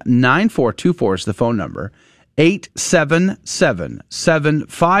 877-757-9424 is the phone number.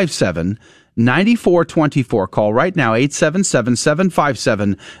 877-757-9424. Call right now,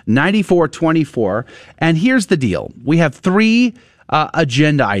 877-757-9424. And here's the deal. We have 3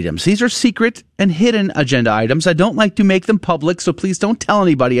 agenda items. These are secret and hidden agenda items. I don't like to make them public, so please don't tell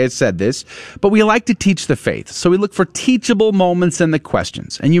anybody I said this. But we like to teach the faith. So we look for teachable moments in the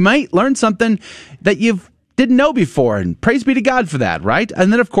questions. And you might learn something that you didn't know before, and praise be to God for that, right?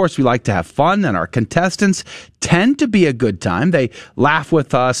 And then, of course, we like to have fun, and our contestants tend to be a good time. They laugh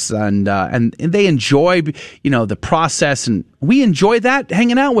with us, and they enjoy, the process, and we enjoy that,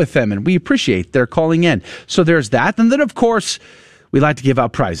 hanging out with them, and we appreciate their calling in. So there's that. And then, of course, we like to give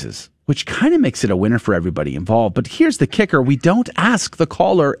out prizes. which kind of makes it a winner for everybody involved. But here's the kicker. We don't ask the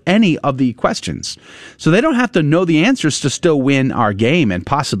caller any of the questions. So they don't have to know the answers to still win our game and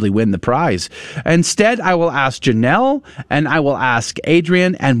possibly win the prize. Instead, I will ask Janelle and I will ask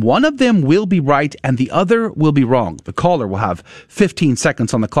Adrian, and one of them will be right and the other will be wrong. The caller will have 15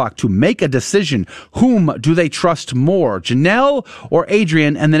 seconds on the clock to make a decision. Whom do they trust more, Janelle or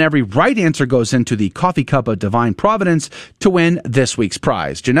Adrian? And then every right answer goes into the coffee cup of divine providence to win this week's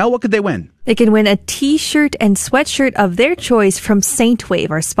prize. Janelle, what could they win? They can win a t-shirt and sweatshirt of their choice from Saint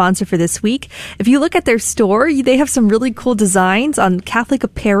Wave, our sponsor for this week. If you look at their store, they have some really cool designs on Catholic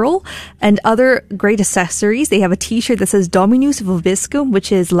apparel and other great accessories. They have a t-shirt that says Dominus Vobiscum,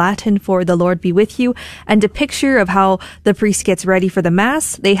 which is Latin for the Lord be with you, and a picture of how the priest gets ready for the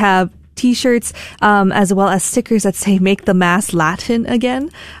Mass. They have t-shirts, as well as stickers that say "Make the Mass Latin again."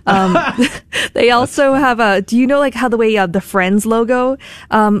 They also have do you know like how the way the Friends logo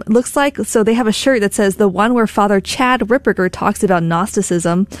looks like? So they have a shirt that says the one where Father Chad Ripperger talks about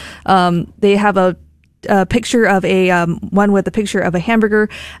Gnosticism. They have a picture of one with a picture of a hamburger.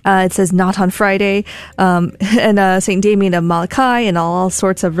 It says "Not on Friday," and St. Damien of Malachi, and all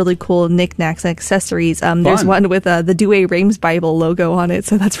sorts of really cool knickknacks and accessories. There's one with the Douay Rheims Bible logo on it,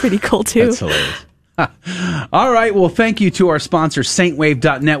 so that's pretty cool too. That's hilarious. All right. Well, thank you to our sponsor,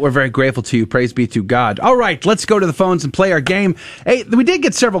 SaintWave.net. We're very grateful to you. Praise be to God. All right. Let's go to the phones and play our game. Hey, we did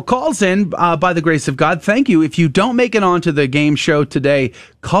get several calls in by the grace of God. Thank you. If you don't make it onto the game show today,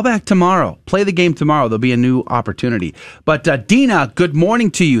 call back tomorrow. Play the game tomorrow. There'll be a new opportunity. But Dina, good morning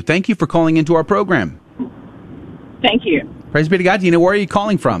to you. Thank you for calling into our program. Thank you. Praise be to God. Dina, where are you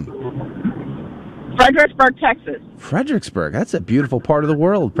calling from? Fredericksburg, Texas. Fredericksburg. That's a beautiful part of the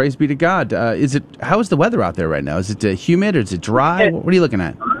world. Praise be to God. How is the weather out there right now? Is it humid or is it dry? What are you looking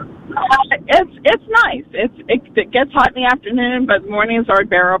at? It's nice. It gets hot in the afternoon, but mornings are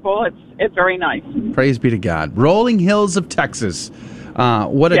bearable. It's very nice. Praise be to God. Rolling Hills of Texas.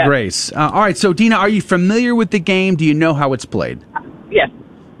 What a grace. All right. So, Dina, are you familiar with the game? Do you know how it's played? Yes,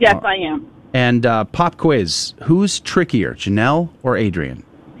 I am. And pop quiz. Who's trickier, Janelle or Adrian?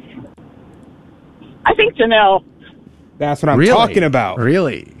 I think Janelle. That's what I'm talking about.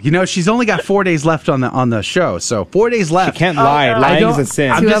 Really? You know, she's only got 4 days left on the show, so 4 days left. She can't lie. Lying is a sin.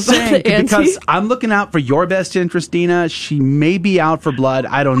 I'm just saying, because I'm looking out for your best interest, Dina. She may be out for blood.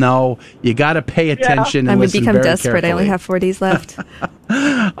 I don't know. You got to pay attention and listen very carefully. I'm going to become desperate. I only have 4 days left.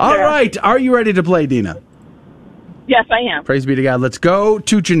 All right. Are you ready to play, Dina? Yes, I am. Praise be to God. Let's go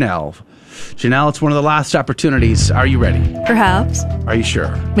to Janelle. Janelle, it's one of the last opportunities. Are you ready? Perhaps. Are you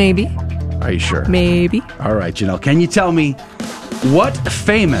sure? Maybe. Are you sure? Maybe. All right, Janelle. Can you tell me what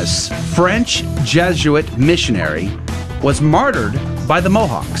famous French Jesuit missionary was martyred by the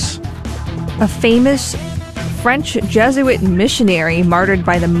Mohawks? A famous French Jesuit missionary martyred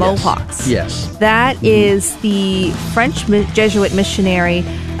by the Mohawks. Yes. That is the French Jesuit missionary,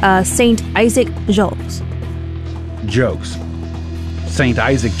 Saint Isaac Jogues. Jogues. Saint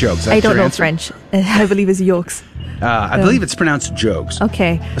Isaac Jogues. I don't know French. I believe it's Jogues. I believe it's pronounced Jogues.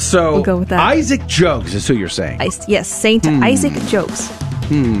 Okay. So we'll go with that. Isaac Jogues is who you're saying. Yes, Saint Isaac Jogues.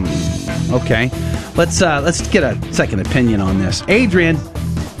 Okay. Let's get a second opinion on this. Adrian,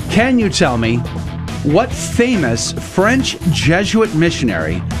 can you tell me what famous French Jesuit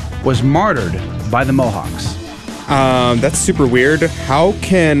missionary was martyred by the Mohawks? That's super weird. How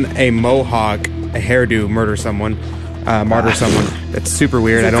can a Mohawk, a hairdo, martyr someone? That's super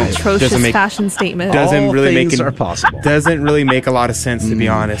weird. It's atrocious fashion statement. Doesn't really make are possible. Doesn't really make a lot of sense, to be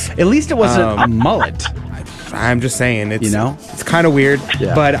honest. At least it wasn't a mullet. I'm just saying, it's kind of weird.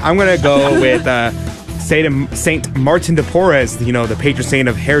 Yeah. But I'm gonna go with Saint Martin de Porres, the patron saint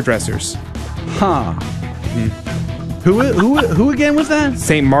of hairdressers. Huh. Who again was that?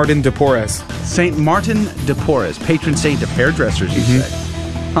 Saint Martin de Porres. Saint Martin de Porres, patron saint of hairdressers. You said.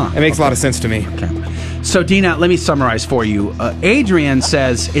 Huh. It makes a lot of sense to me. Okay. So, Dina, let me summarize for you. Adrian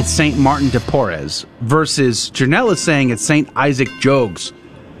says it's St. Martin de Porres versus Janelle is saying it's St. Isaac Jogues.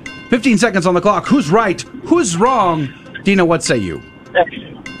 15 seconds on the clock. Who's right? Who's wrong? Dina, what say you?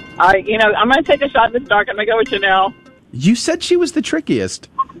 I'm going to take a shot in the dark. I'm going to go with Janelle. You said she was the trickiest.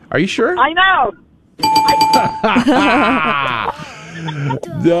 Are you sure? I know.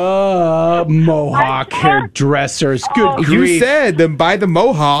 The Mohawk hairdressers. Good grief. You said by the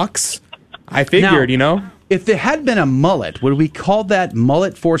Mohawks. I figured, If there had been a mullet, would we call that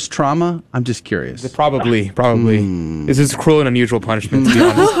mullet forced trauma? I'm just curious. Probably. This is cruel and unusual punishment, to be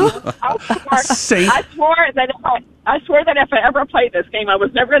honest. I swore that if I ever played this game, I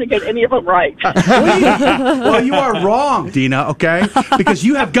was never going to get any of them right. Well, you are wrong, Dina, okay? Because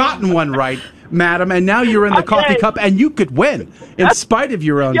you have gotten one right madam, and now you're in the coffee cup, and you could win in spite of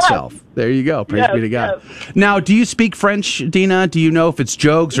your own Yes. self. There you go. Praise Yes, be to God. yes. Now, do you speak French, Dina? Do you know if it's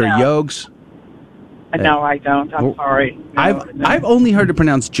jogues or yogues? No, I don't. I'm sorry. No, I've only heard it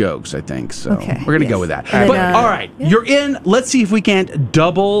pronounced jogues, I think. So we're going to go with that. And But then, all right, you're in. Let's see if we can't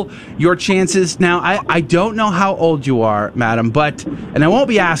double your chances. Now, I don't know how old you are, madam, and I won't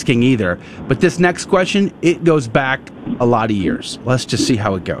be asking either, but this next question, it goes back a lot of years. Let's just see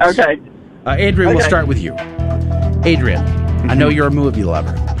how it goes. Okay. Adrian, we'll Okay. start with you. Adrian, I know you're a movie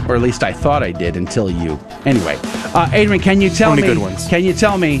lover, or at least I thought I did until you. Anyway, Adrian, can you tell Only me? good ones. Can you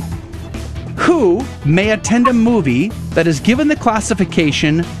tell me who may attend a movie that is given the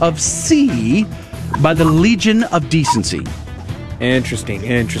classification of C by the Legion of Decency? Interesting.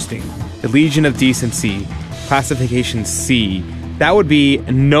 The Legion of Decency, classification C. That would be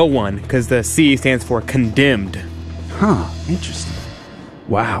no one, because the C stands for condemned. Huh, interesting.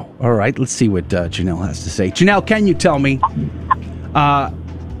 Wow. All right, let's see what Janelle has to say. Janelle, can you tell me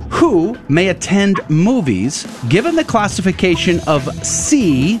who may attend movies given the classification of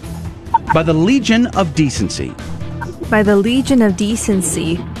C by the Legion of Decency? By the Legion of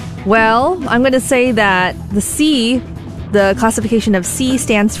Decency. Well, I'm going to say that the C, the classification of C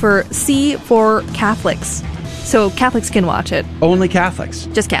stands for C for Catholics. So Catholics can watch it. Only Catholics.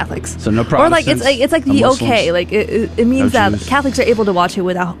 Just Catholics. So no Or like Protestants. it's like no the Muslims? okay. Like it means No that Jews? Catholics are able to watch it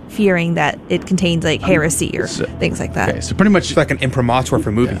without fearing that it contains like heresy or things like that. Okay, so pretty much It's like an imprimatur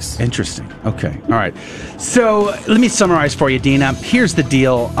for movies. Interesting. Okay. All right. So let me summarize for you, Dina. Here's the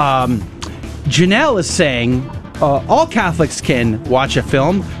deal. Janelle is saying all Catholics can watch a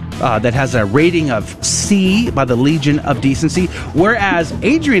film that has a rating of C by the Legion of Decency, whereas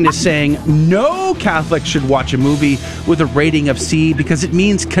Adrian is saying no Catholic should watch a movie with a rating of C because it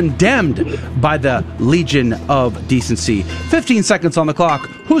means condemned by the Legion of Decency. 15 seconds on the clock.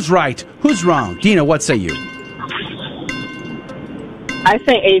 Who's right? Who's wrong? Dina, what say you? I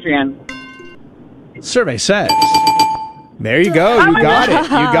say Adrian. Survey says. There you go. You got it.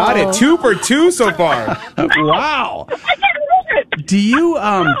 You got it. 2 for 2 so far. Wow. Do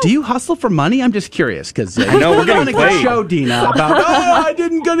you hustle for money? I'm just curious because I know, we're getting on a good played. show, Dina, about I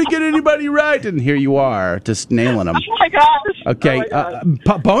didn't gonna get anybody right, and here you are, just nailing them. Oh my gosh. Okay,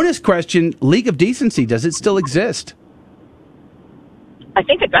 bonus question: League of Decency, does it still exist? I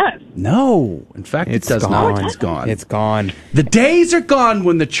think it does. No, in fact, It's it does gone. not. It's gone. It's gone. The days are gone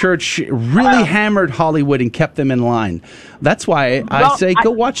when the church really hammered Hollywood and kept them in line. That's why I Well, say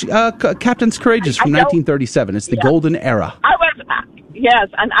go watch Captain's Courageous from 1937. It's the golden era. Yes,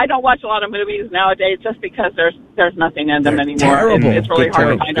 and I don't watch a lot of movies nowadays just because there's nothing in them anymore. terrible. It's really Good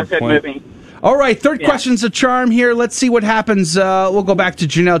hard point. to find a Good good point. movie. All right, third Yeah. question's a charm here. Let's see what happens. We'll go back to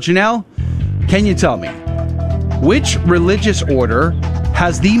Janelle. Janelle, can you tell me which religious order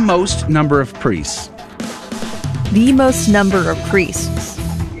has the most number of priests? The most number of priests.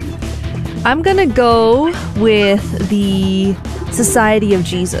 I'm going to go with the Society of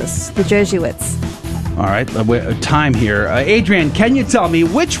Jesus, the Jesuits. All right, time here. Adrian, can you tell me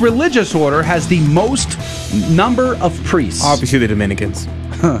which religious order has the most number of priests? Obviously, the Dominicans.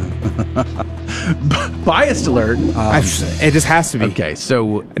 Biased alert. It just has to be. Okay,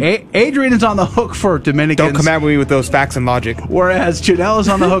 so Adrian is on the hook for Dominicans. Don't come at me with those facts and logic. Whereas Janelle is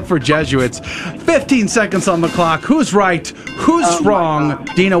on the hook for Jesuits. 15 seconds on the clock. Who's right? Who's wrong?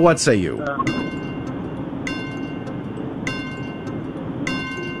 Dina, what say you?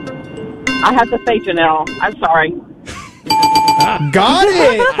 I have to say Janelle. I'm sorry. Got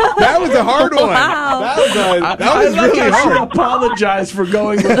it. That was a hard one. Wow. That was I really should hard. apologize for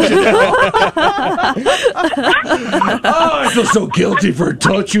going with Janelle. Oh, I feel so guilty for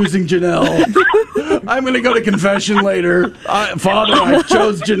choosing Janelle. I'm going to go to confession later. Father, I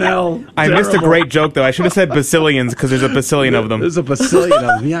chose Janelle. I missed a Terrible. great joke, though. I should have said Basilians because there's a Basilian of them. There's a Basilian of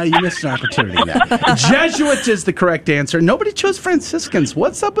them. Yeah, you missed an opportunity there. Jesuits is the correct answer. Nobody chose Franciscans.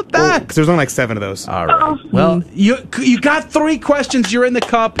 What's up with that? Because there's only like 7 of those. All right. Well, you got 3 questions. You're in the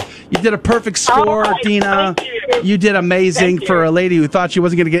cup. You did a perfect score, Dina. You did amazing for a lady who thought she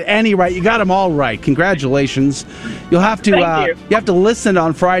wasn't going to get any right. You got them all right. Congratulations. You'll have to you have to listen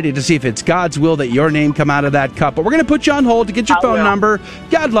on Friday to see if it's God's will that your name come out of that cup. But we're going to put you on hold to get your phone number.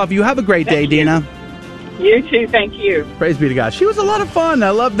 God love you. Have a great day, Dina. You too. Thank you. Praise be to God. She was a lot of fun.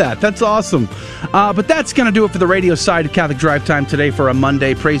 I love that. That's awesome. But that's going to do it for the radio side of Catholic Drive Time today for a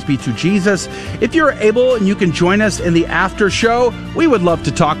Monday. Praise be to Jesus. If you're able and you can join us in the after show, we would love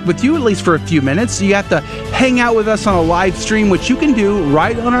to talk with you, at least for a few minutes. You have to hang out with us on a live stream, which you can do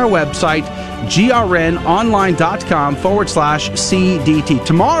right on our website, grnonline.com/CDT.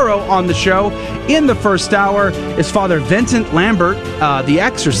 Tomorrow on the show, in the first hour, is Father Vincent Lambert, the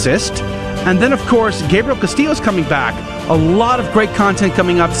exorcist. And then, of course, Gabriel Castillo's coming back. A lot of great content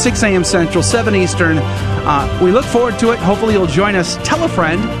coming up, 6 a.m. Central, 7 Eastern. We look forward to it. Hopefully you'll join us. Tell a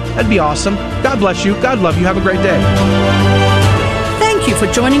friend. That'd be awesome. God bless you. God love you. Have a great day. Thank you for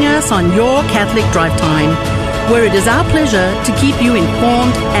joining us on Your Catholic Drive Time, where it is our pleasure to keep you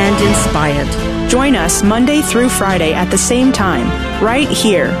informed and inspired. Join us Monday through Friday at the same time, right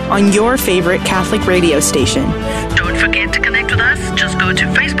here on your favorite Catholic radio station. Don't forget to connect with us. Just go to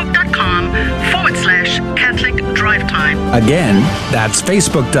facebook.com/Catholic Drive Time. Again, that's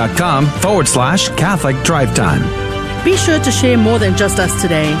facebook.com/Catholic Drive Time. Be sure to share more than just us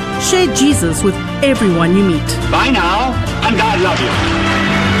today. Share Jesus with everyone you meet. Bye now, and God love you.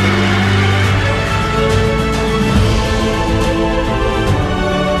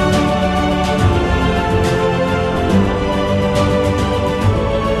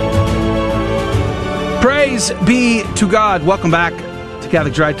 Praise be to God. Welcome back to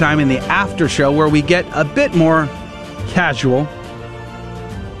Catholic Drive Time in the after show, where we get a bit more casual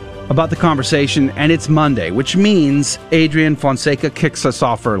about the conversation, and it's Monday, which means Adrian Fonseca kicks us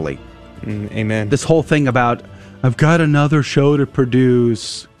off early. Amen. This whole thing about, I've got another show to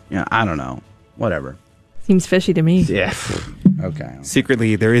produce. Yeah, I don't know. Whatever. Seems fishy to me. Yeah. Okay.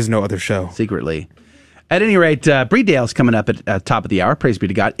 Secretly, there is no other show. Secretly. At any rate, Bree Dale's coming up at top of the hour. Praise be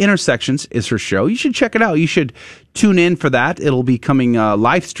to God. Intersections is her show. You should check it out. You should tune in for that. It'll be coming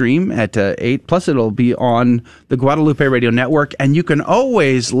live stream at 8. Plus, it'll be on the Guadalupe Radio Network. And you can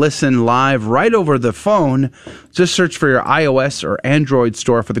always listen live right over the phone. Just search for your iOS or Android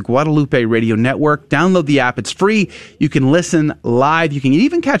store for the Guadalupe Radio Network. Download the app. It's free. You can listen live. You can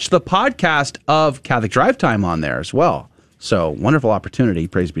even catch the podcast of Catholic Drive Time on there as well. So, wonderful opportunity.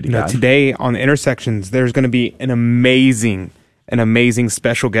 Praise be to God. Today on the Intersections, there's going to be an amazing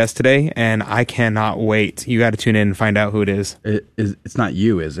special guest today, and I cannot wait. You got to tune in and find out who it is. It's not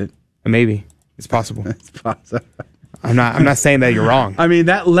you, is it? Maybe. It's possible. It's possible. I'm not saying that you're wrong. I mean,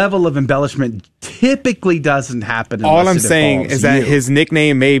 that level of embellishment typically doesn't happen. All I'm saying is that his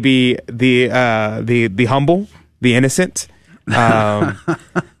nickname may be the humble, the innocent, the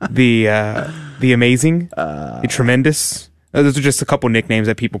amazing, the tremendous. Those are just a couple nicknames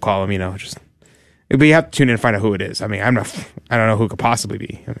that people call him. But you have to tune in and find out who it is. I mean, I don't know who it could possibly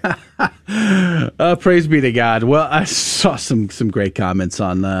be. Praise be to God. Well, I saw some great comments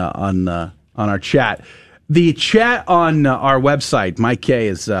on our chat. The chat on our website, Mike K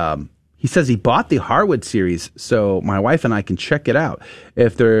is he says he bought the Harwood series, so my wife and I can check it out.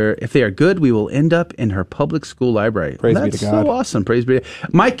 If they are good, we will end up in her public school library. Praise be to God. That's so awesome. Praise be to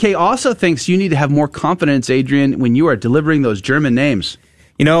God. Mike K also thinks you need to have more confidence, Adrian, when you are delivering those German names.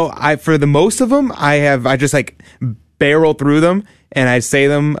 For the most of them, I just barrel through them and I say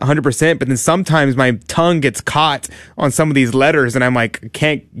them 100%, but then sometimes my tongue gets caught on some of these letters and I'm like,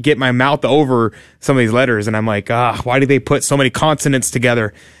 can't get my mouth over some of these letters. And I'm like, why do they put so many consonants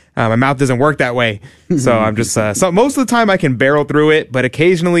together? My mouth doesn't work that way. So I'm just, so most of the time I can barrel through it, but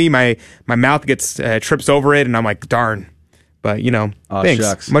occasionally my mouth gets, trips over it and I'm like, darn. But, thanks.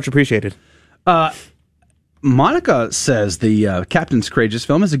 Shucks. Much appreciated. Monica says the Captain's Courageous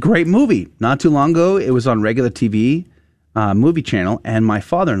film is a great movie. Not too long ago, it was on regular TV, movie channel, and my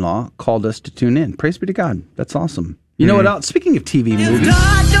father-in-law called us to tune in. Praise be to God. That's awesome. You know what else? Speaking of TV movies. If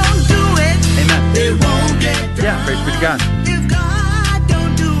God don't do it, amen. It won't get done. Yeah, praise be to God. If God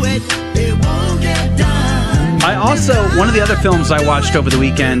don't do it, it won't get done. I also, one of the other films I watched over the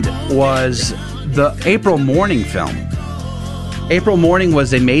weekend was the April Morning film. April Morning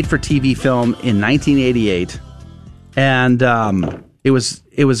was a made-for-TV film in 1988, and it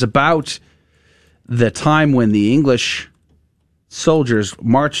was about the time when the English soldiers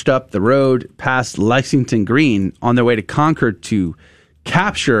marched up the road past Lexington Green on their way to Concord to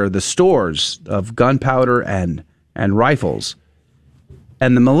capture the stores of gunpowder and rifles.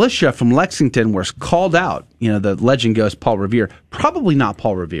 And the militia from Lexington was called out. The legend goes Paul Revere, probably not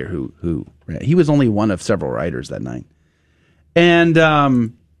Paul Revere, who he was only one of several riders that night. And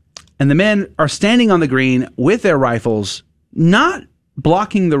the men are standing on the green with their rifles, not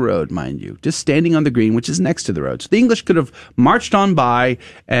blocking the road, mind you, just standing on the green, which is next to the road. So the English could have marched on by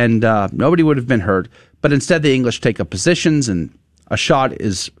and nobody would have been hurt. But instead, the English take up positions and a shot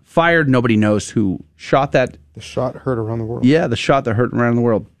is fired. Nobody knows who shot that. The shot heard around the world. Yeah, the shot that heard around the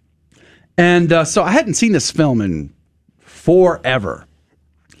world. And so I hadn't seen this film in forever.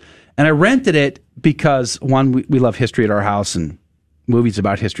 And I rented it because, one, we love history at our house, and movies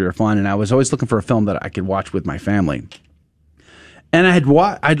about history are fun, and I was always looking for a film that I could watch with my family. And I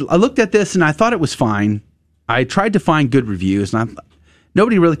looked at this, and I thought it was fine. I tried to find good reviews, and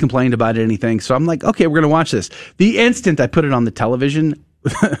nobody really complained about anything, so I'm like, okay, we're going to watch this. The instant I put it on the television,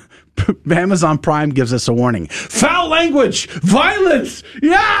 Amazon Prime gives us a warning. Foul language, violence,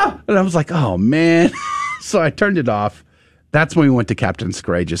 yeah. And I was like, oh, man. So I turned it off. That's when we went to Captain's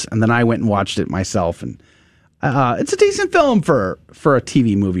Courageous. And then I went and watched it myself. And it's a decent film for a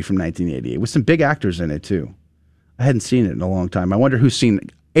TV movie from 1988 with some big actors in it, too. I hadn't seen it in a long time. I wonder who's seen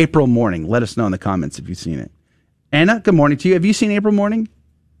April Morning. Let us know in the comments if you've seen it. Anna, good morning to you. Have you seen April Morning?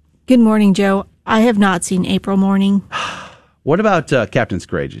 Good morning, Joe. I have not seen April Morning. What about Captain's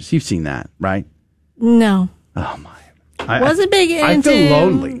Courageous? You've seen that, right? No. Oh, my. Wasn't big into... I feel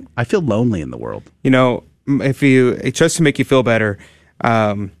lonely. I feel lonely in the world. You know, just to make you feel better,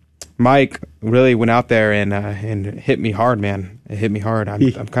 Mike really went out there and hit me hard, man. It hit me hard.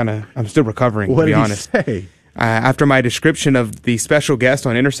 I'm still recovering, to be honest. What did he say? After my description of the special guest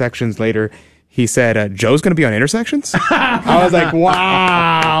on Intersections later, he said, Joe's going to be on Intersections? I was like,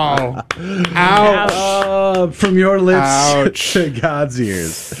 wow. Ouch. From your lips to God's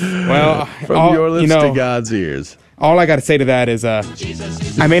ears. Well, from your lips to God's ears. All I got to say to that is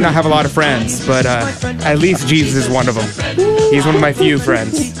I may not have a lot of friends, but at least Jesus is one of them. He's one of my few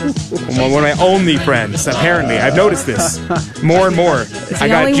friends. One of my only friends, apparently. I've noticed this more and more. It's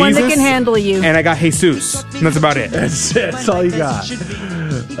the only one that can handle you. And I got Jesus. And that's about it. That's all you got.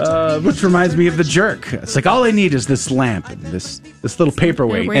 Which reminds me of The Jerk. It's like, all I need is this lamp, and this little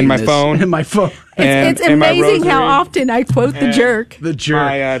paperweight. And my phone. And my phone. It's amazing how often I quote The Jerk. The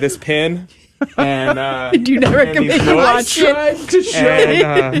Jerk. This pin. And I do not recommend you watch it. I tried to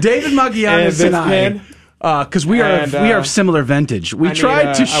show David Magianis and I, because we are of similar vintage. We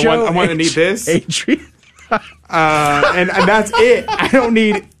tried to show. I want to need this, Adrian. And that's it. I don't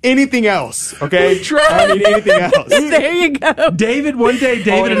need anything else. Okay, I don't need anything else. There you go, David. One day,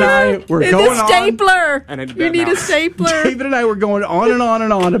 David and I were going on. The stapler. You need a stapler. David and I were going on and on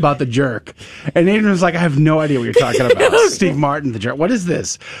and on about The Jerk, and Adrian was like, "I have no idea what you're talking about." Steve Martin, The Jerk. What is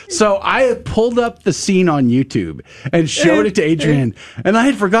this? So I pulled up the scene on YouTube and showed it to Adrian, and I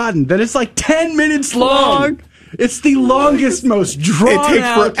had forgotten that it's like 10 minutes long. It's the longest, most drawn out. It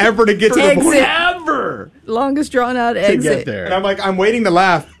takes forever to get to the point. Forever. Longest drawn out exit. To get there. And I'm like, I'm waiting to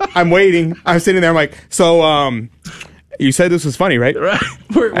laugh. I'm waiting. I'm sitting there. I'm like, so, you said this was funny, right? Right.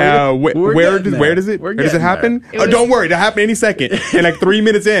 Where does it happen? Don't worry, it'll happen any second. And like 3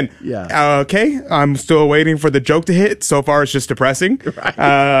 minutes in. Yeah. Okay. I'm still waiting for the joke to hit. So far, it's just depressing.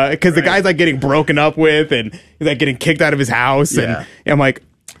 Because the guy's like getting broken up with, and he's like getting kicked out of his house. And I'm like,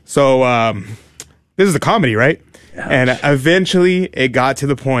 so, this is a comedy, right? Ouch. And eventually it got to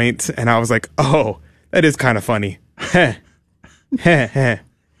the point, and I was like, oh, that is kind of funny. And that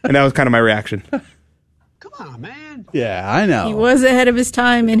was kind of my reaction. Come on, man. Yeah, I know. He was ahead of his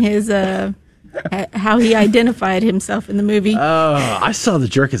time in his how he identified himself in the movie. Oh, I saw The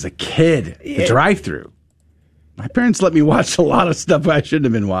Jerk as a kid. The drive-thru. My parents let me watch a lot of stuff I shouldn't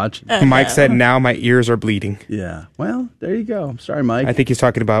have been watching. Mike said, now my ears are bleeding. Yeah. Well, there you go. I'm sorry, Mike. I think he's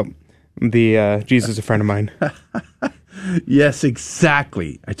talking about the Jesus, a friend of mine. Yes,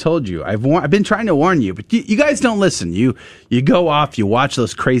 exactly. I told you. I've been trying to warn you, but you guys don't listen. You go off, you watch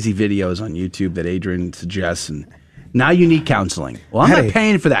those crazy videos on YouTube that Adrian suggests, and now you need counseling. Well, I'm not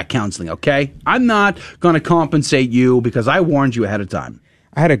paying for that counseling, okay? I'm not going to compensate you because I warned you ahead of time.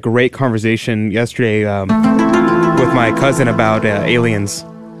 I had a great conversation yesterday with my cousin about aliens,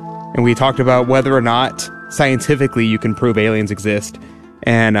 and we talked about whether or not scientifically you can prove aliens exist.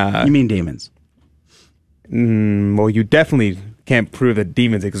 And you mean demons? Well, you definitely can't prove that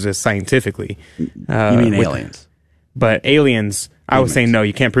demons exist scientifically. You mean aliens? But aliens, I was saying no,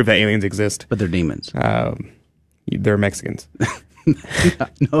 you can't prove that aliens exist. But they're demons. They're Mexicans.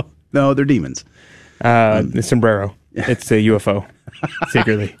 No, they're demons. The sombrero. It's a UFO.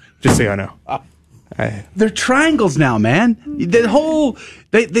 Secretly. Just so you know. They're triangles now, man. The whole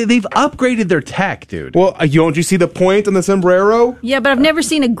they've upgraded their tech, dude. Well, don't you see the point on the sombrero? Yeah, but I've never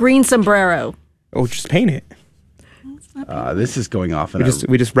seen a green sombrero. Oh, just paint it. This is going off.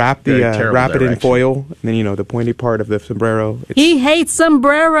 We just wrap it in foil, and then the pointy part of the sombrero. He hates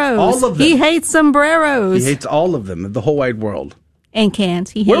sombreros. All of them. He hates sombreros. He hates all of them, the whole wide world. And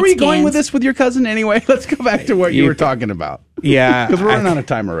cans. Where were you going with this with your cousin anyway? Let's go back to what you were talking about. Yeah. Because we're running out of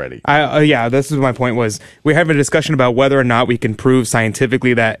time already. This is my point was we're having a discussion about whether or not we can prove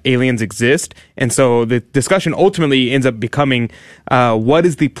scientifically that aliens exist. And so the discussion ultimately ends up becoming what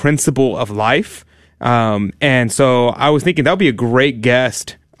is the principle of life? And so I was thinking that would be a great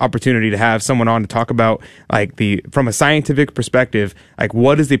guest opportunity to have someone on to talk about from a scientific perspective,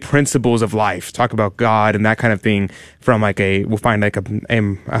 what is the principles of life, talk about God and that kind of thing from we'll find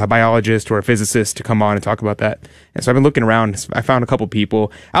a biologist or a physicist to come on and talk about that. And so I've been looking around. I found a couple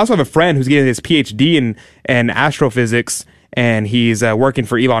people. I also have a friend who's getting his PhD in astrophysics, and he's working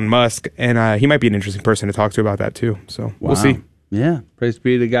for Elon Musk, and he might be an interesting person to talk to about that too. So we'll see. Yeah, praise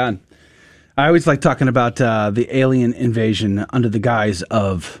be to God. I always like talking about the alien invasion under the guise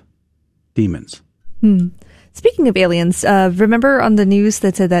of demons. Speaking of aliens, remember on the news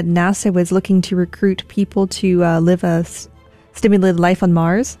that said that NASA was looking to recruit people to live a stimulated life on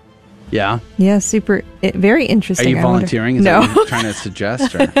Mars? Yeah. Yeah, very interesting. Are you volunteering? Is No. that what you're trying to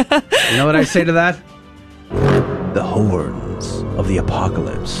suggest? Or? You know what I say to that? The horns of the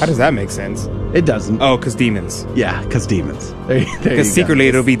apocalypse. How does that make sense? It doesn't. Oh, because demons. Yeah, because demons. Because secretly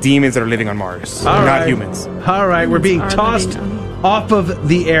it'll be demons that are living on Mars, not humans. All right, we're being tossed off of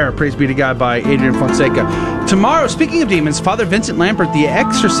the air. Praise be to God by Adrian Fonseca. Tomorrow, speaking of demons, Father Vincent Lampert, the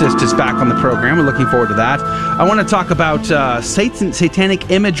exorcist, is back on the program. We're looking forward to that. I want to talk about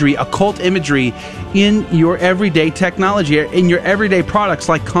satanic imagery, occult imagery in your everyday technology, in your everyday products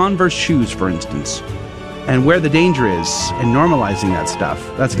like Converse shoes, for instance, and where the danger is in normalizing that stuff.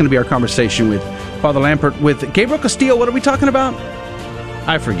 That's going to be our conversation with Father Lampert. With Gabriel Castillo, what are we talking about?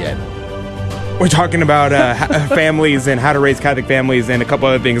 I forget. We're talking about families and how to raise Catholic families and a couple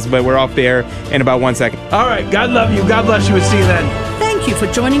other things, but we're off there in about 1 second. All right. God love you. God bless you. We'll see you then. Thank you for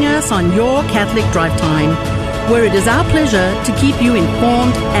joining us on Your Catholic Drive Time, where it is our pleasure to keep you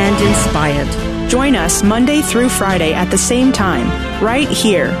informed and inspired. Join us Monday through Friday at the same time, right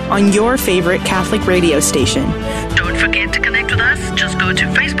here on your favorite Catholic radio station. Don't forget to connect with us. Just go to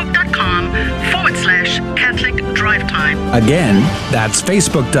facebook.com/Catholic Drive Time. Again, that's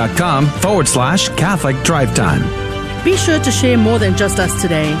facebook.com/Catholic Drive Time. Be sure to share more than just us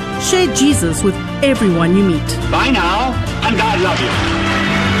today. Share Jesus with everyone you meet. Bye now, and God love you.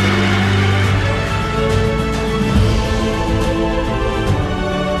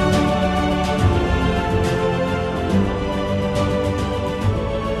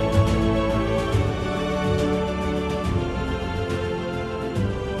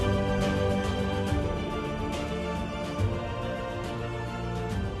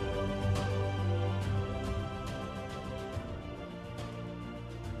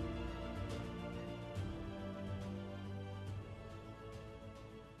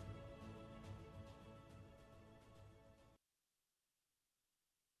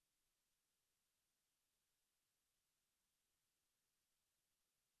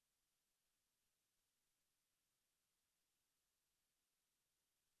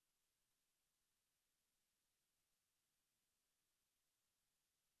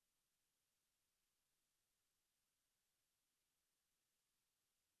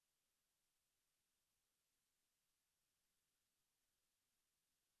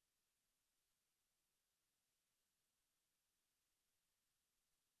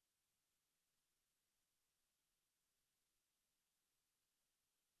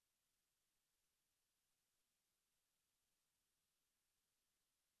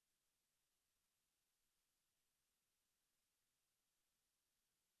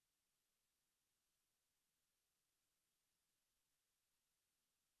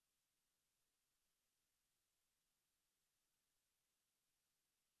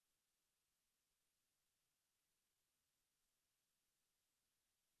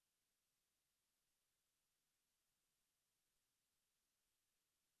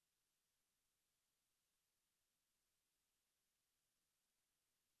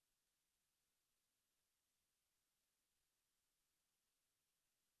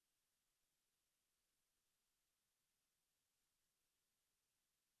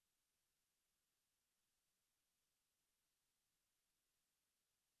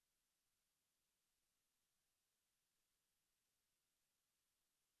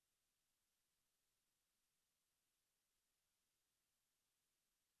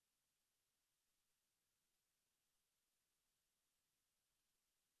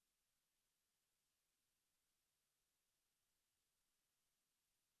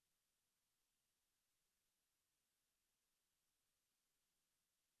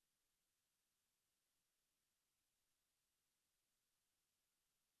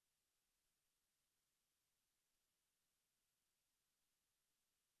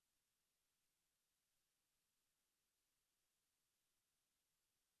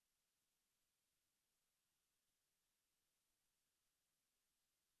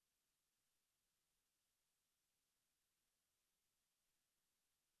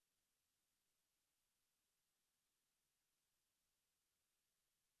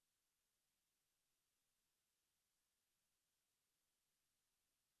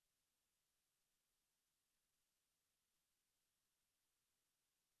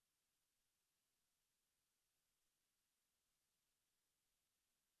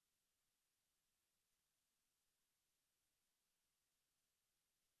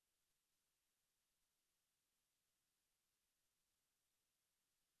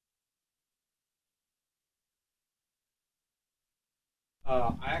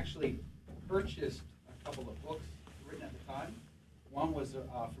 I actually purchased a couple of books written at the time. One was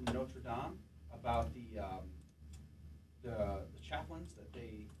from Notre Dame about the chaplains that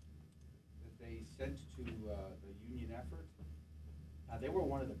they sent to the Union effort. They were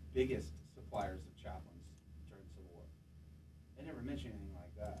one of the biggest suppliers of chaplains during the Civil War. They never mentioned anything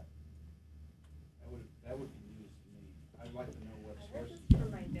like that. That would be news to me. I'd like to know what sources.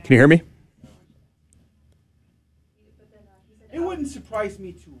 Can you hear me? It wouldn't surprise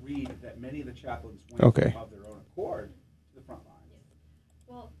me to read that many of the chaplains went Okay. of their own accord to the front lines.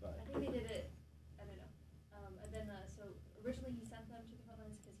 Well, I think they did it, I don't know. And then, so originally he sent them to the front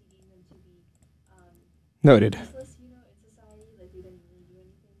lines because he deemed them to be Noted. useless, in society. Like, they didn't really do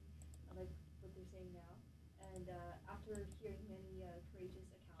anything, like what they're saying now. And after hearing many courageous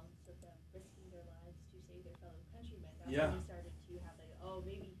accounts of them risking their lives to save their fellow countrymen, that's when they started to have like, oh,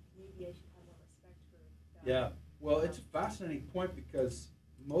 maybe I should have more respect for that. Yeah. Well, it's a fascinating point because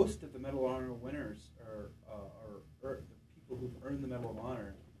most of the Medal of Honor winners are the people who've earned the Medal of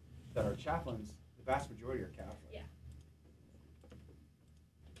Honor that are chaplains. The vast majority are Catholic.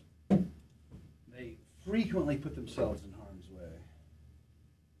 Yeah. They frequently put themselves in harm's way.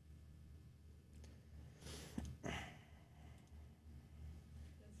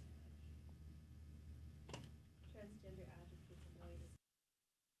 Transgender advocates and lawyers.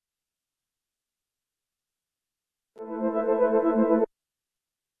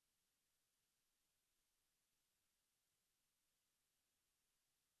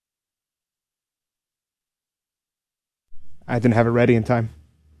 I didn't have it ready in time.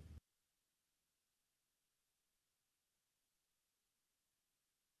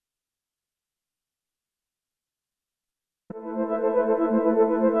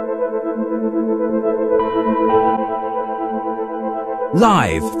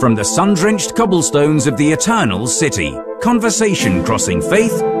 Live from the sun-drenched cobblestones of the Eternal City, conversation crossing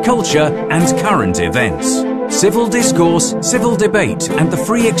faith, culture, and current events. Civil discourse, civil debate, and the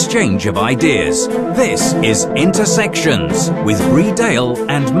free exchange of ideas. This is Intersections with Bree Dale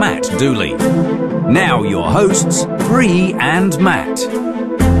and Matt Dooley. Now your hosts, Bree and Matt.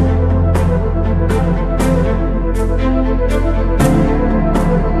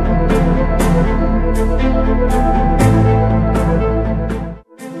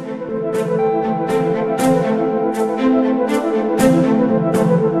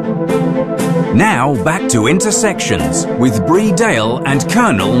 Now back to Intersections with Bree Dale and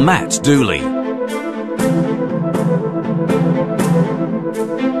Colonel Matt Dooley.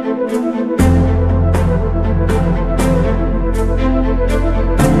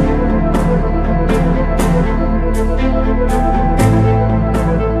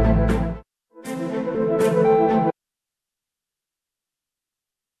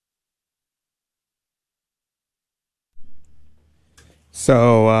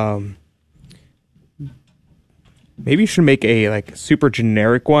 So, maybe you should make a super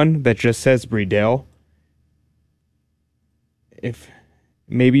generic one that just says Bree Dale.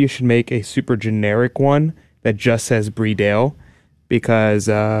 Maybe you should make a super generic one that just says Bree Dale, because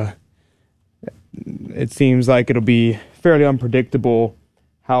it seems like it'll be fairly unpredictable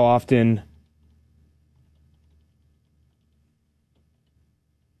how often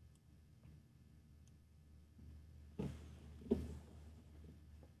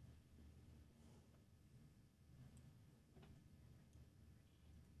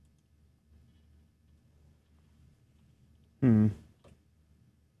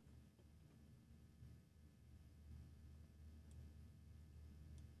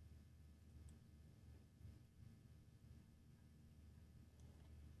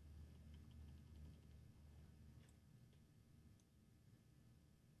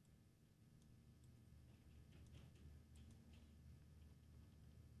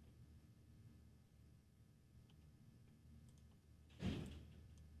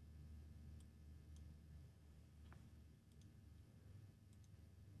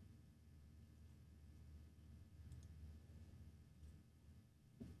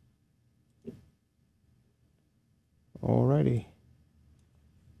Alrighty.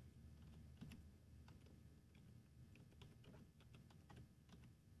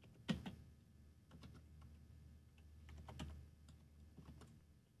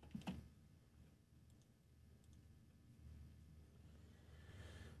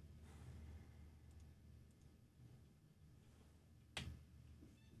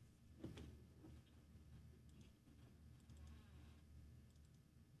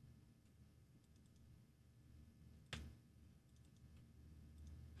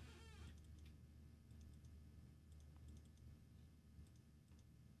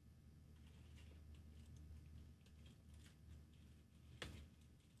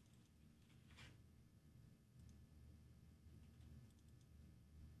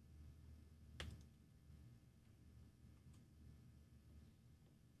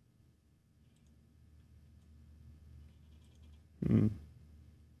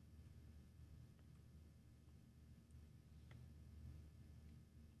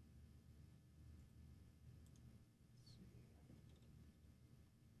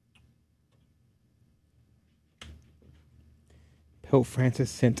 Pope Francis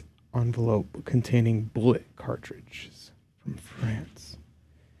sent envelope containing bullet cartridges from France.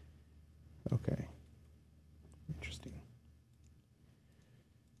 Okay. Interesting.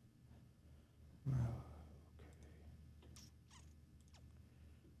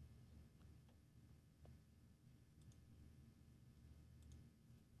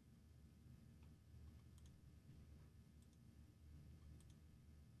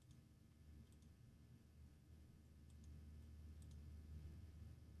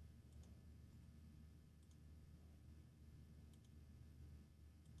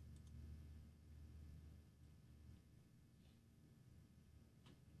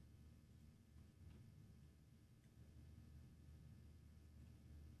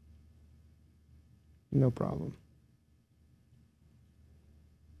 No problem.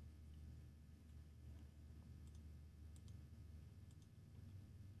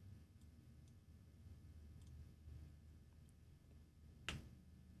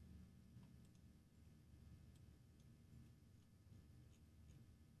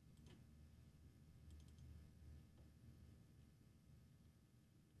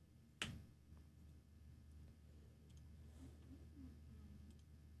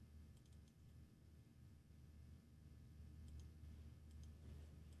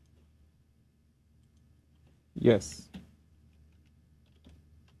 Yes.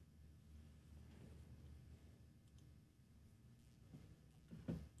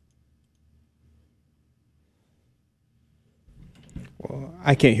 Well,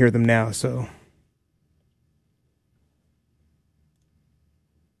 I can't hear them now, so.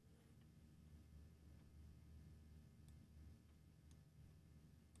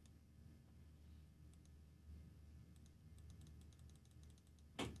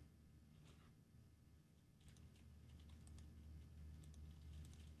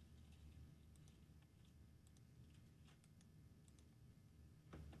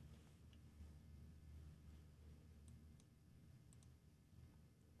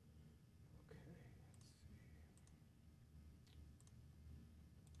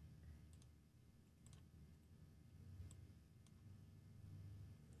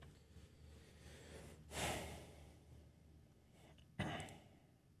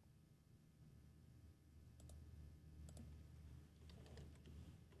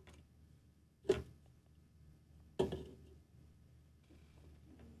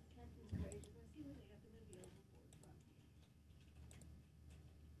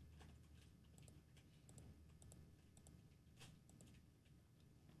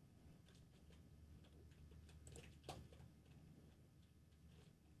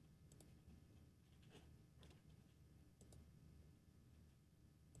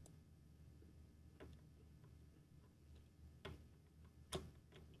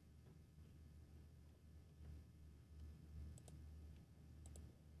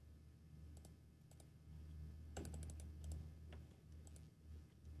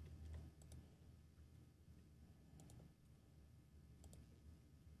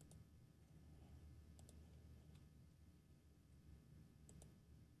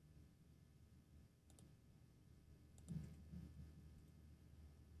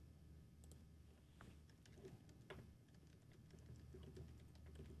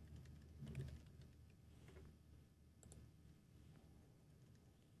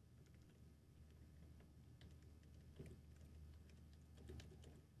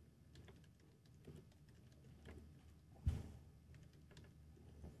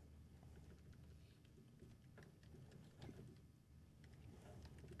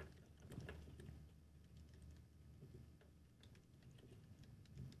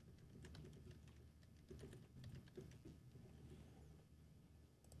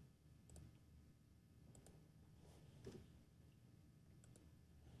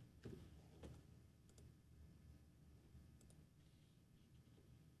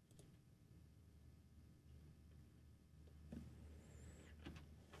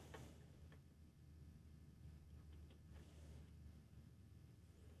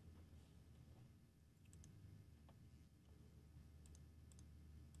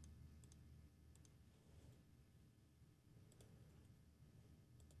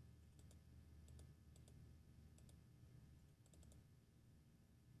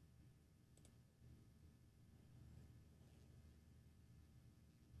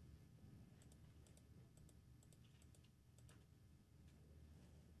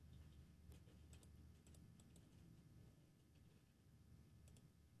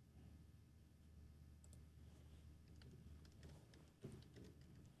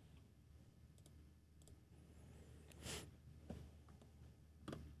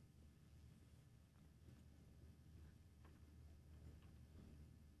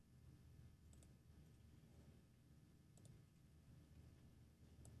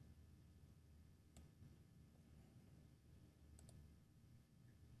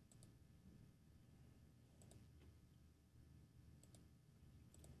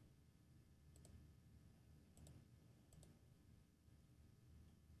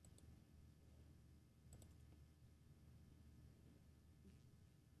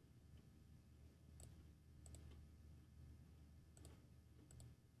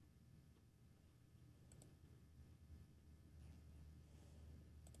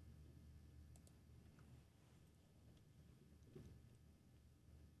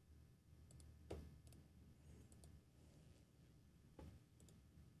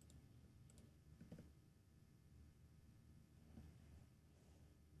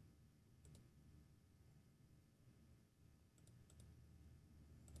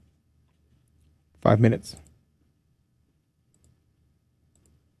 5 minutes.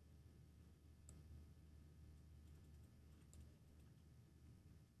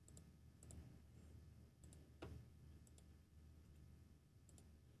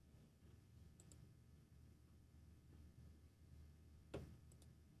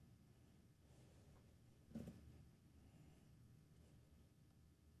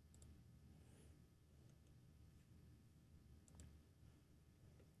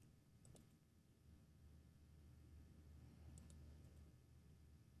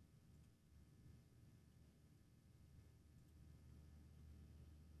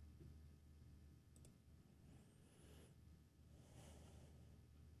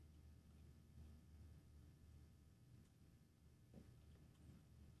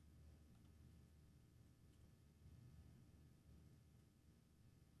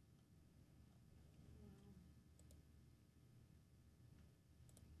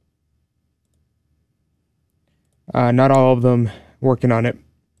 Not all of them working on it.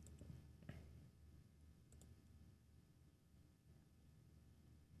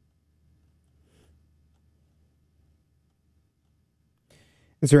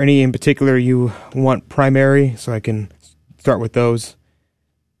 Is there any in particular you want primary, so I can start with those?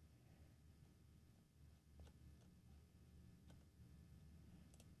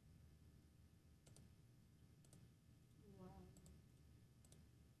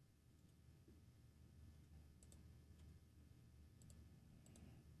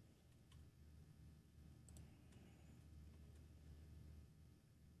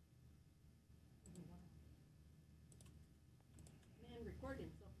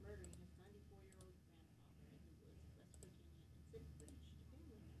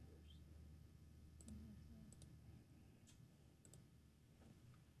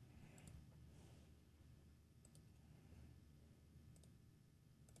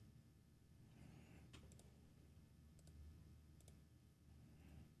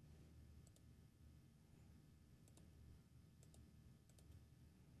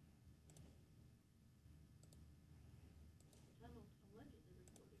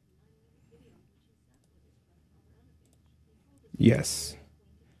 Yes.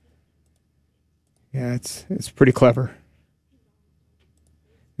 Yeah, it's pretty clever.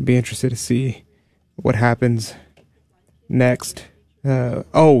 I'd be interested to see what happens next.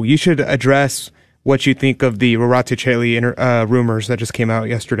 You should address what you think of the Raraticheli rumors that just came out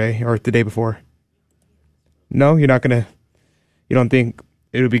yesterday or the day before. No, you're not gonna. You don't think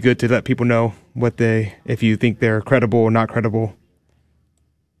it would be good to let people know if you think they're credible or not credible?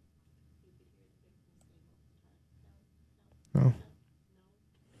 No.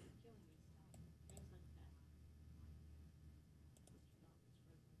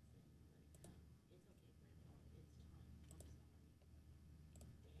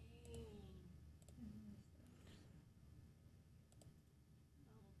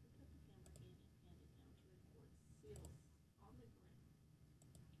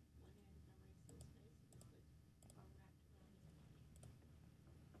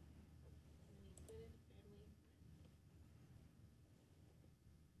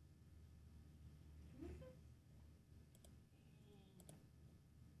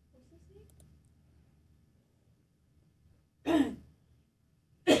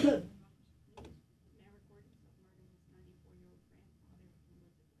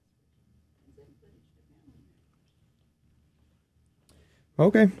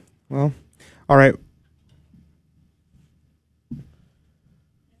 Okay. Well, all right.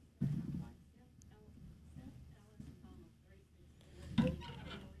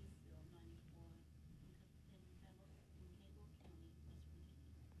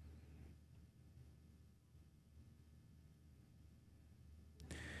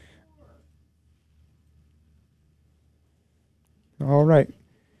 All right.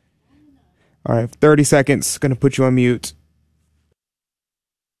 All right. 30 seconds. Going to put you on mute.